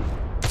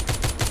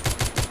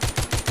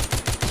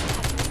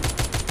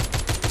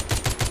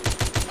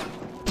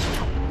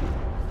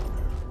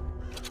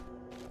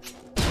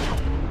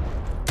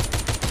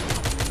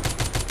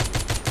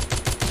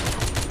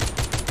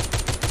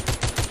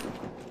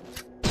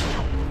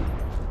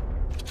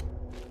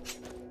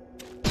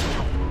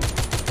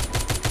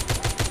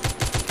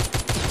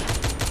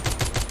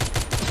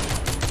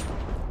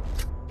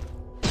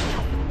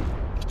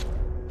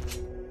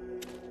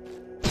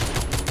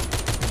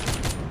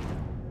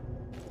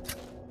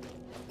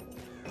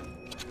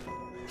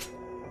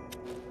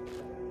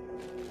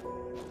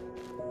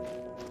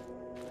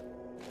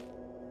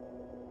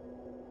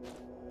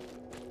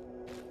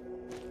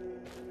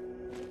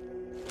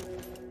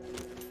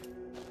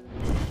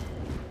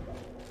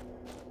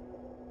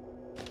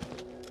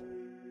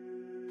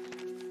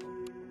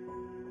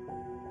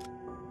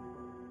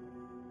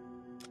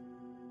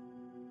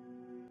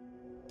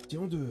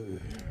 Question 2.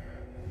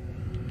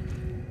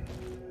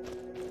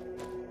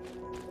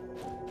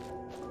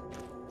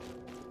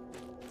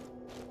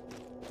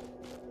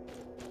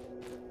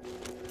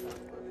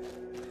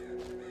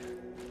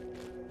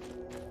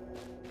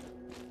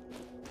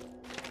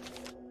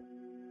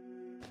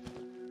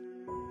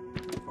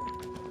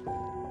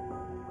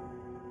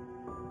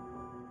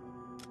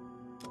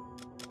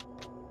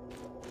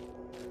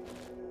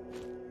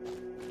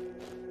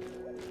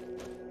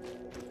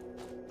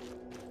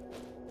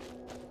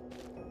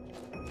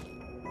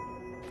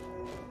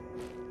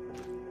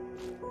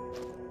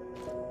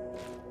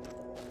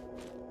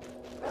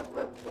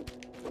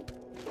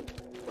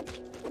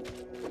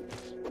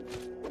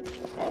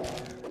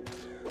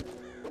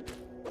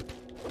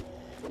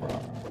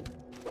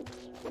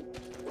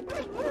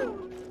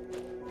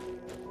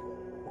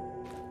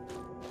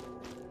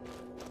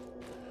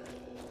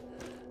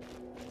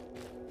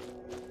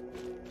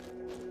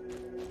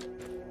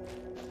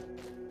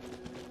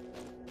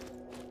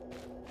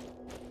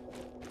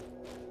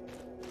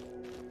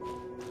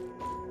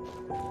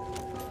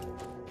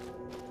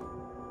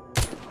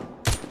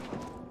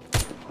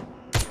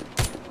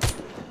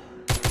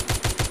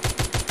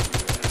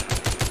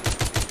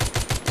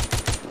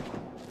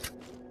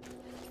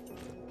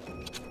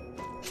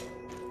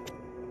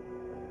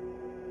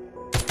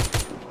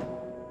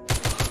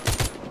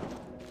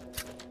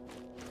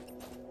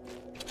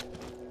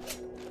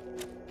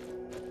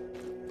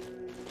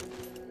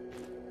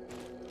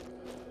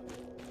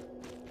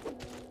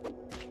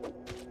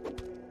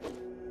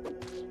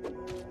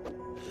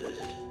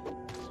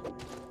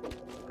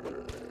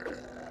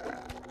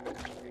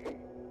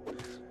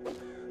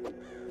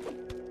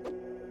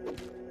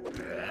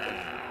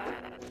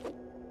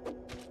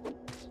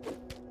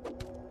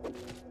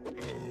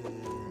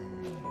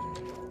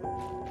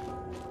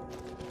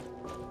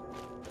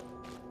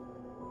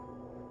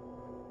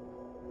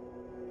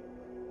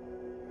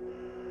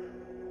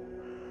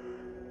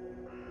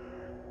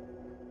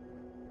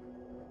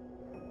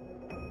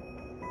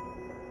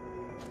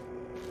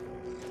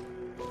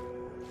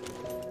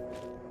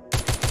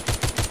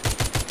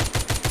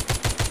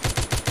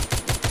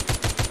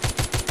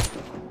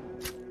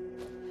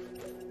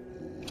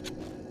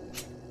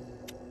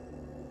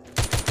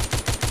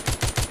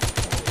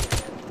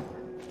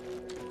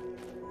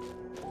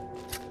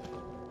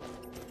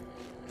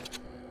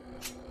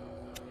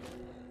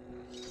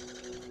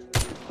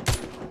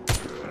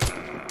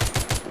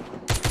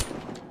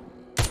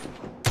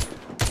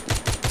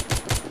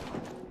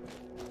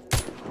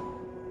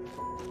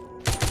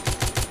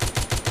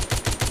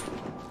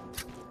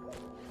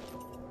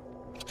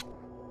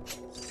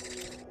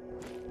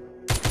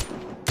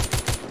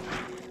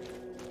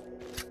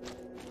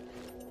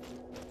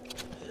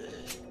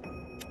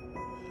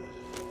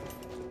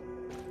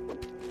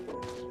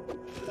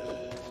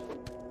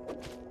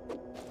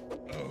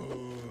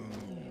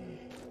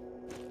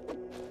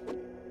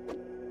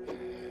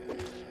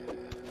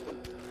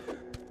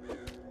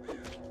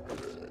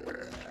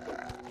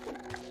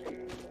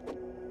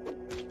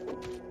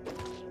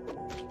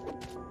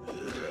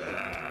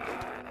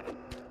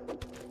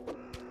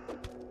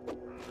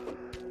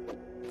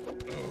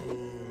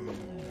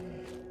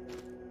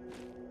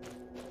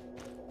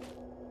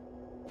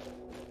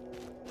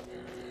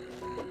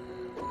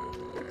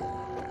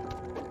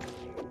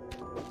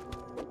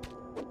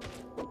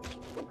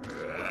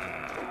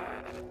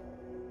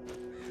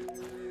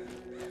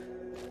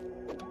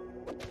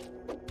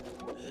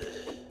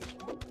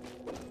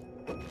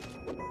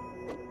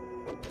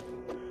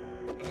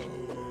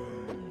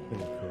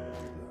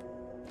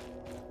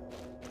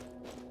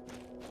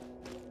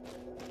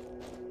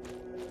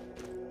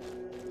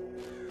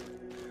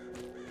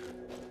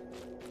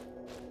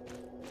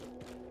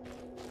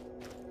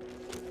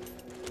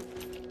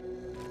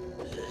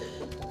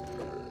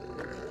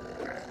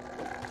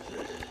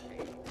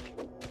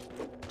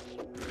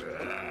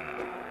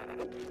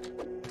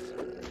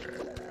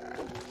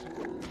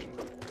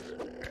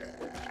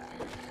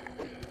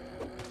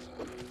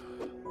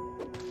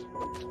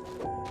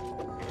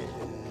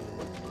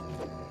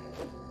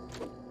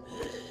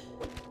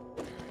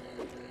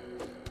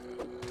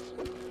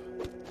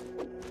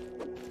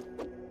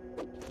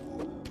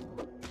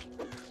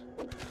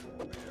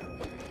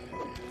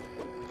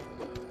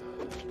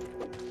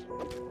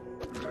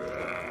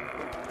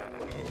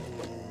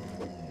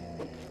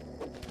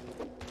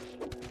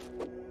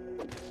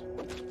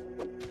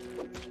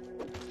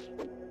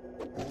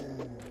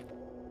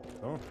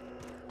 Bon.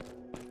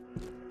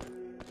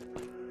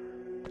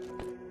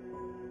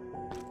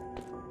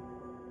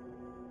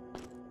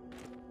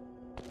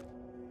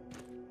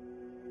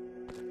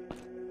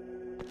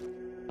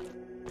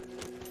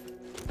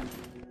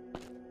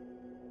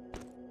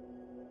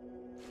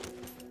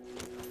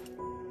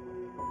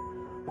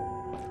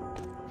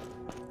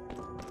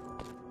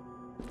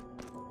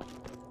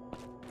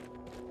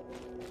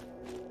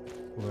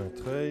 Un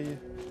treuil.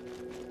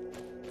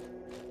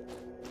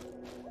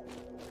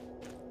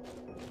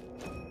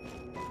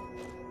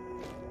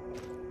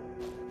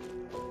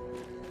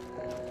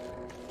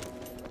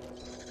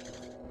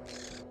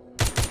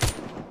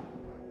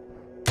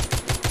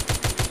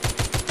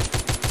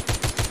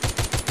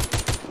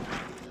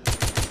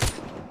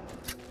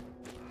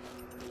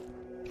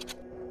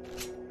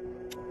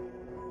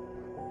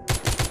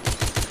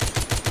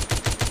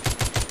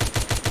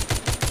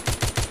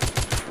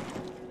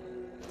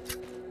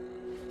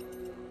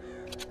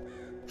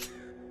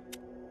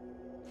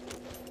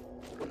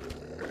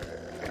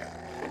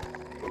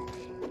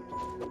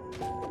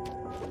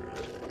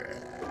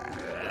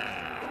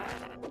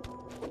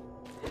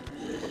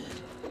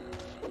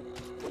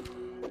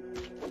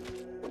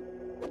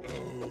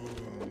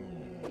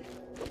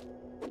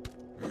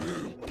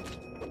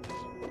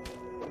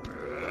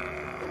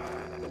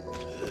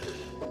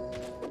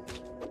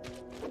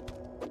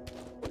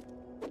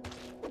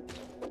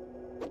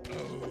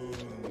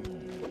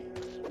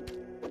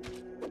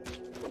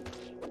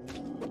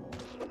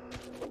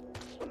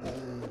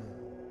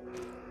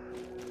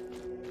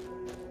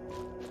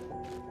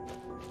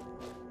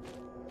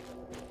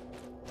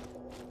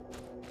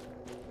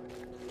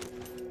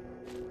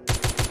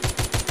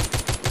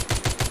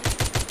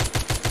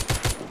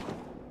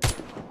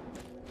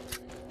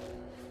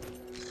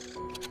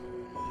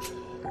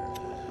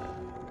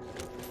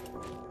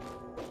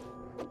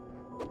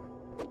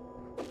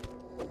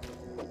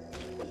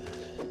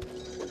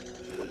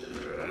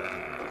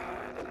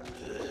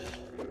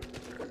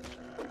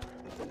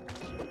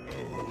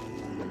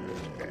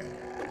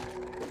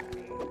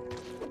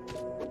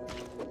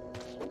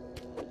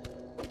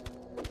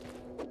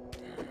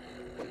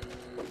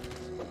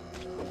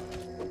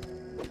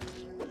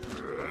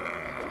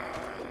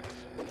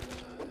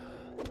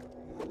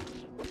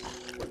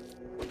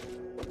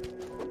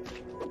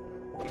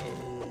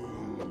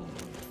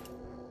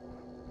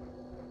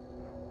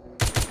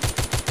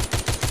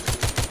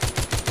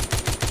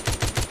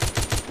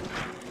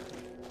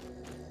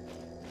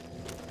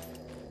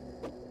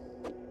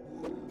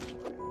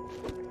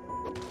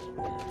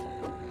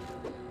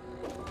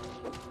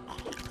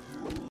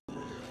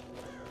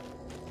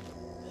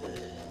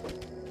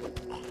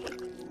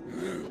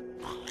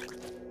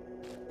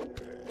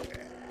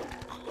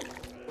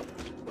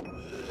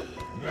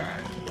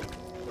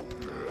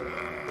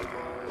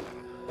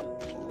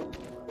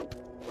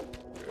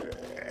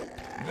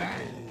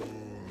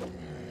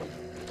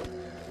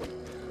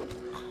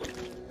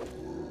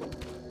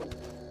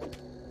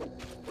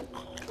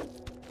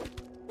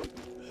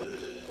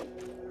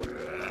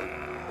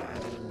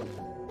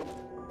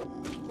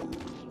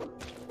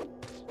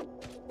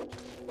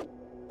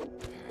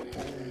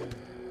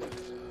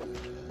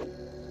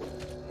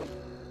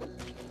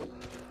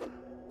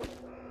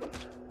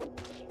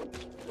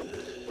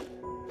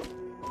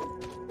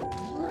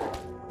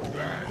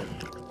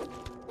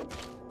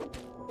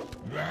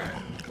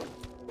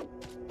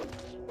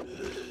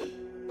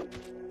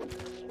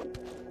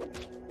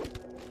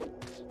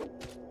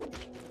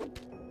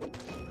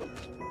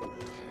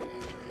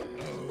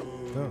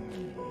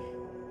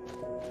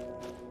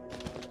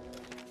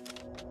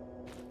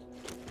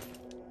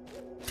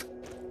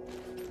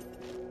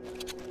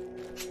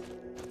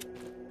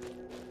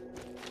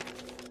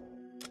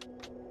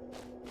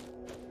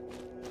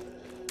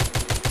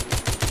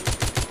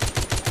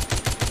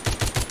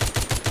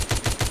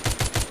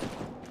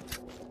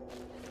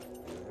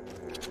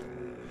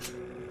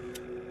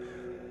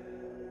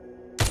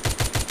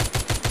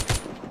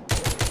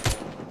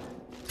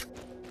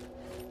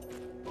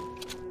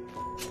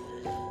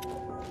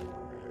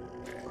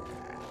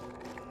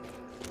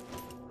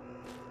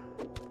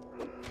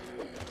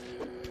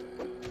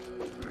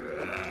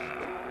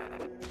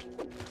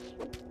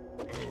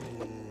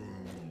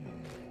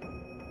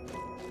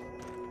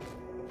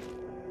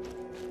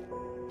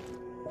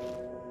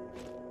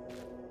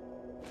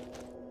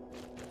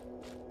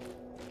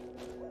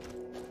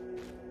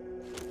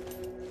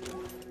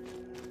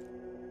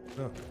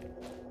 Ah.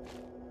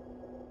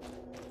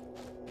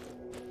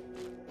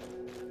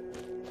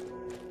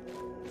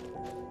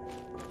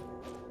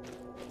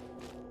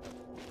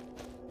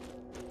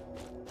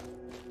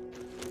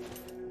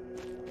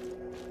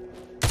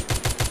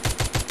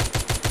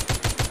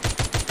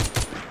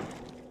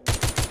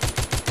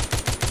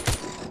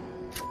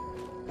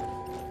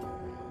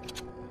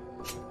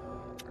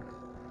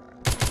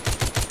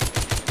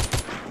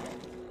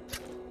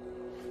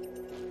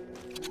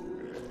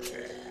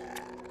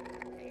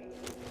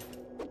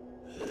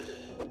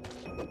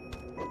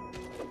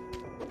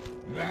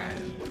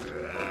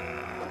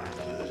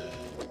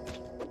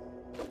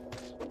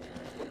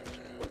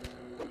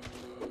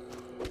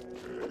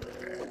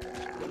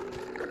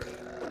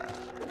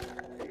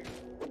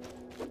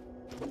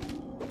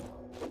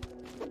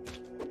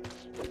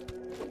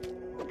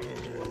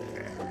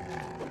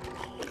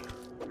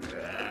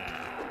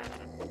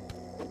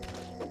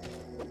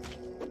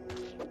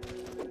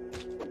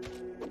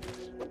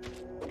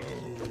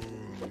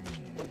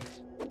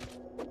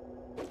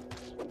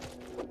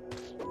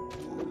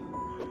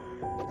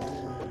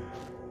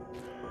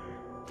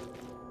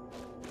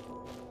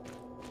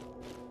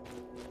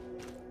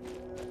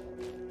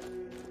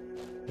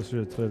 Cherchez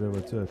le train de la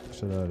voiture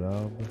accrochée à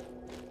l'arbre.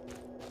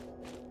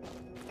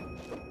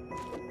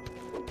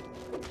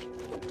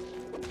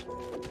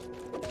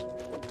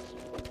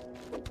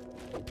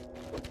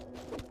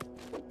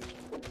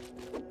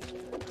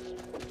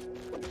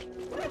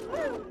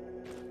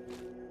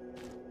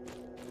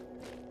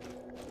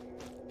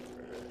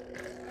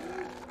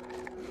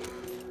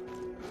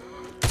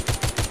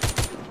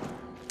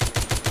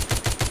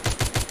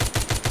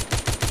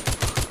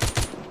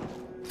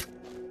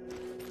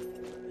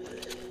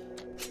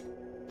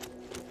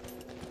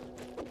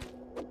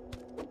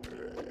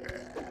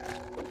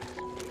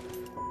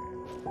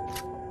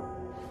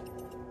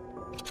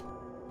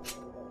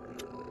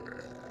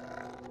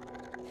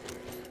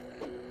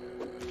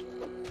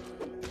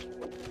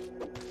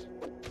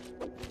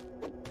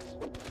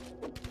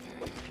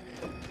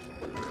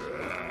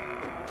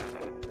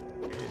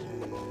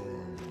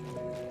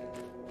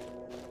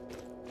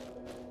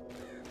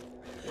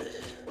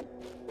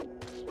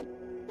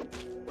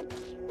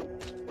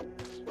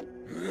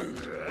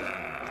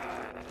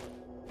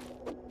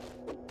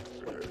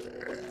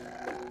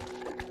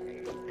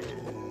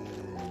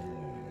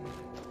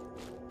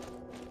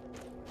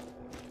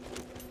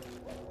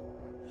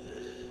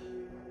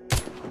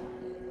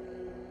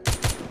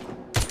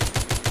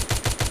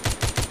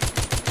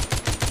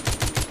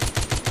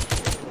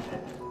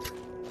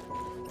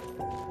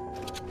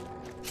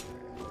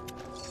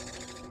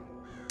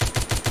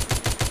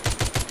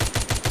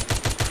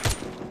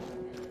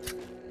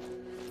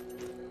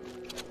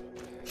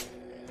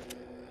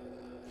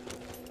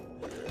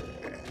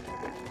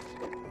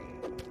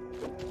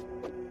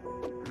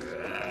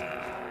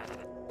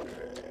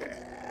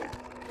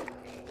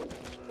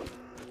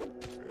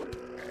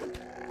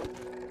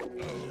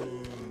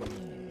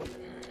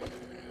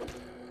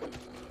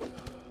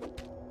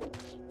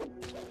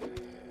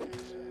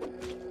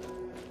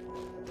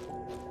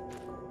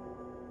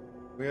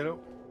 Oui, allô?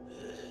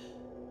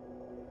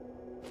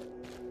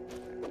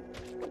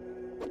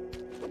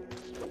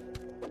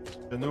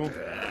 C'est nous.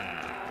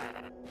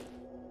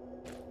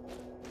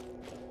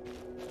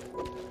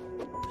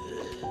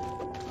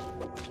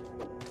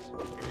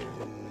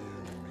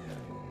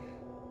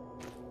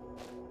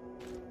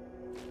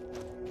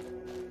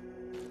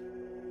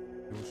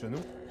 C'est où chez nous?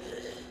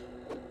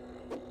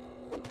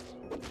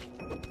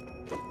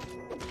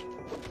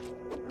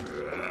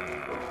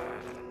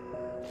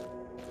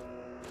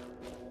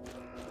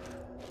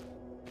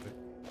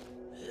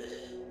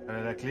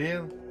 La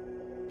clear.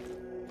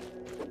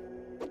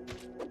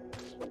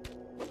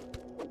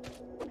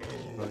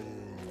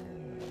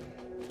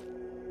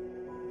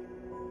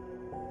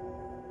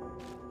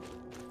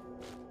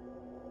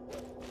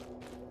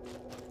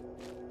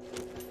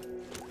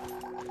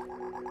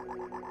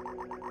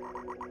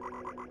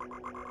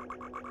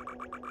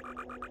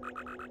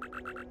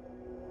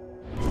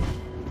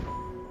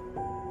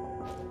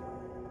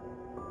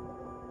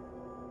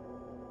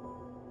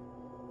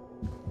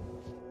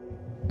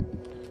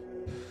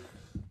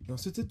 Donc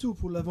c'était tout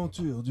pour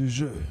l'aventure du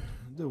jeu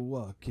The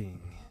Walking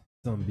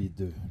Zombie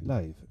 2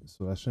 live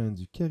sur la chaîne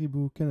du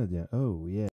Karibou Canadien. Oh yeah!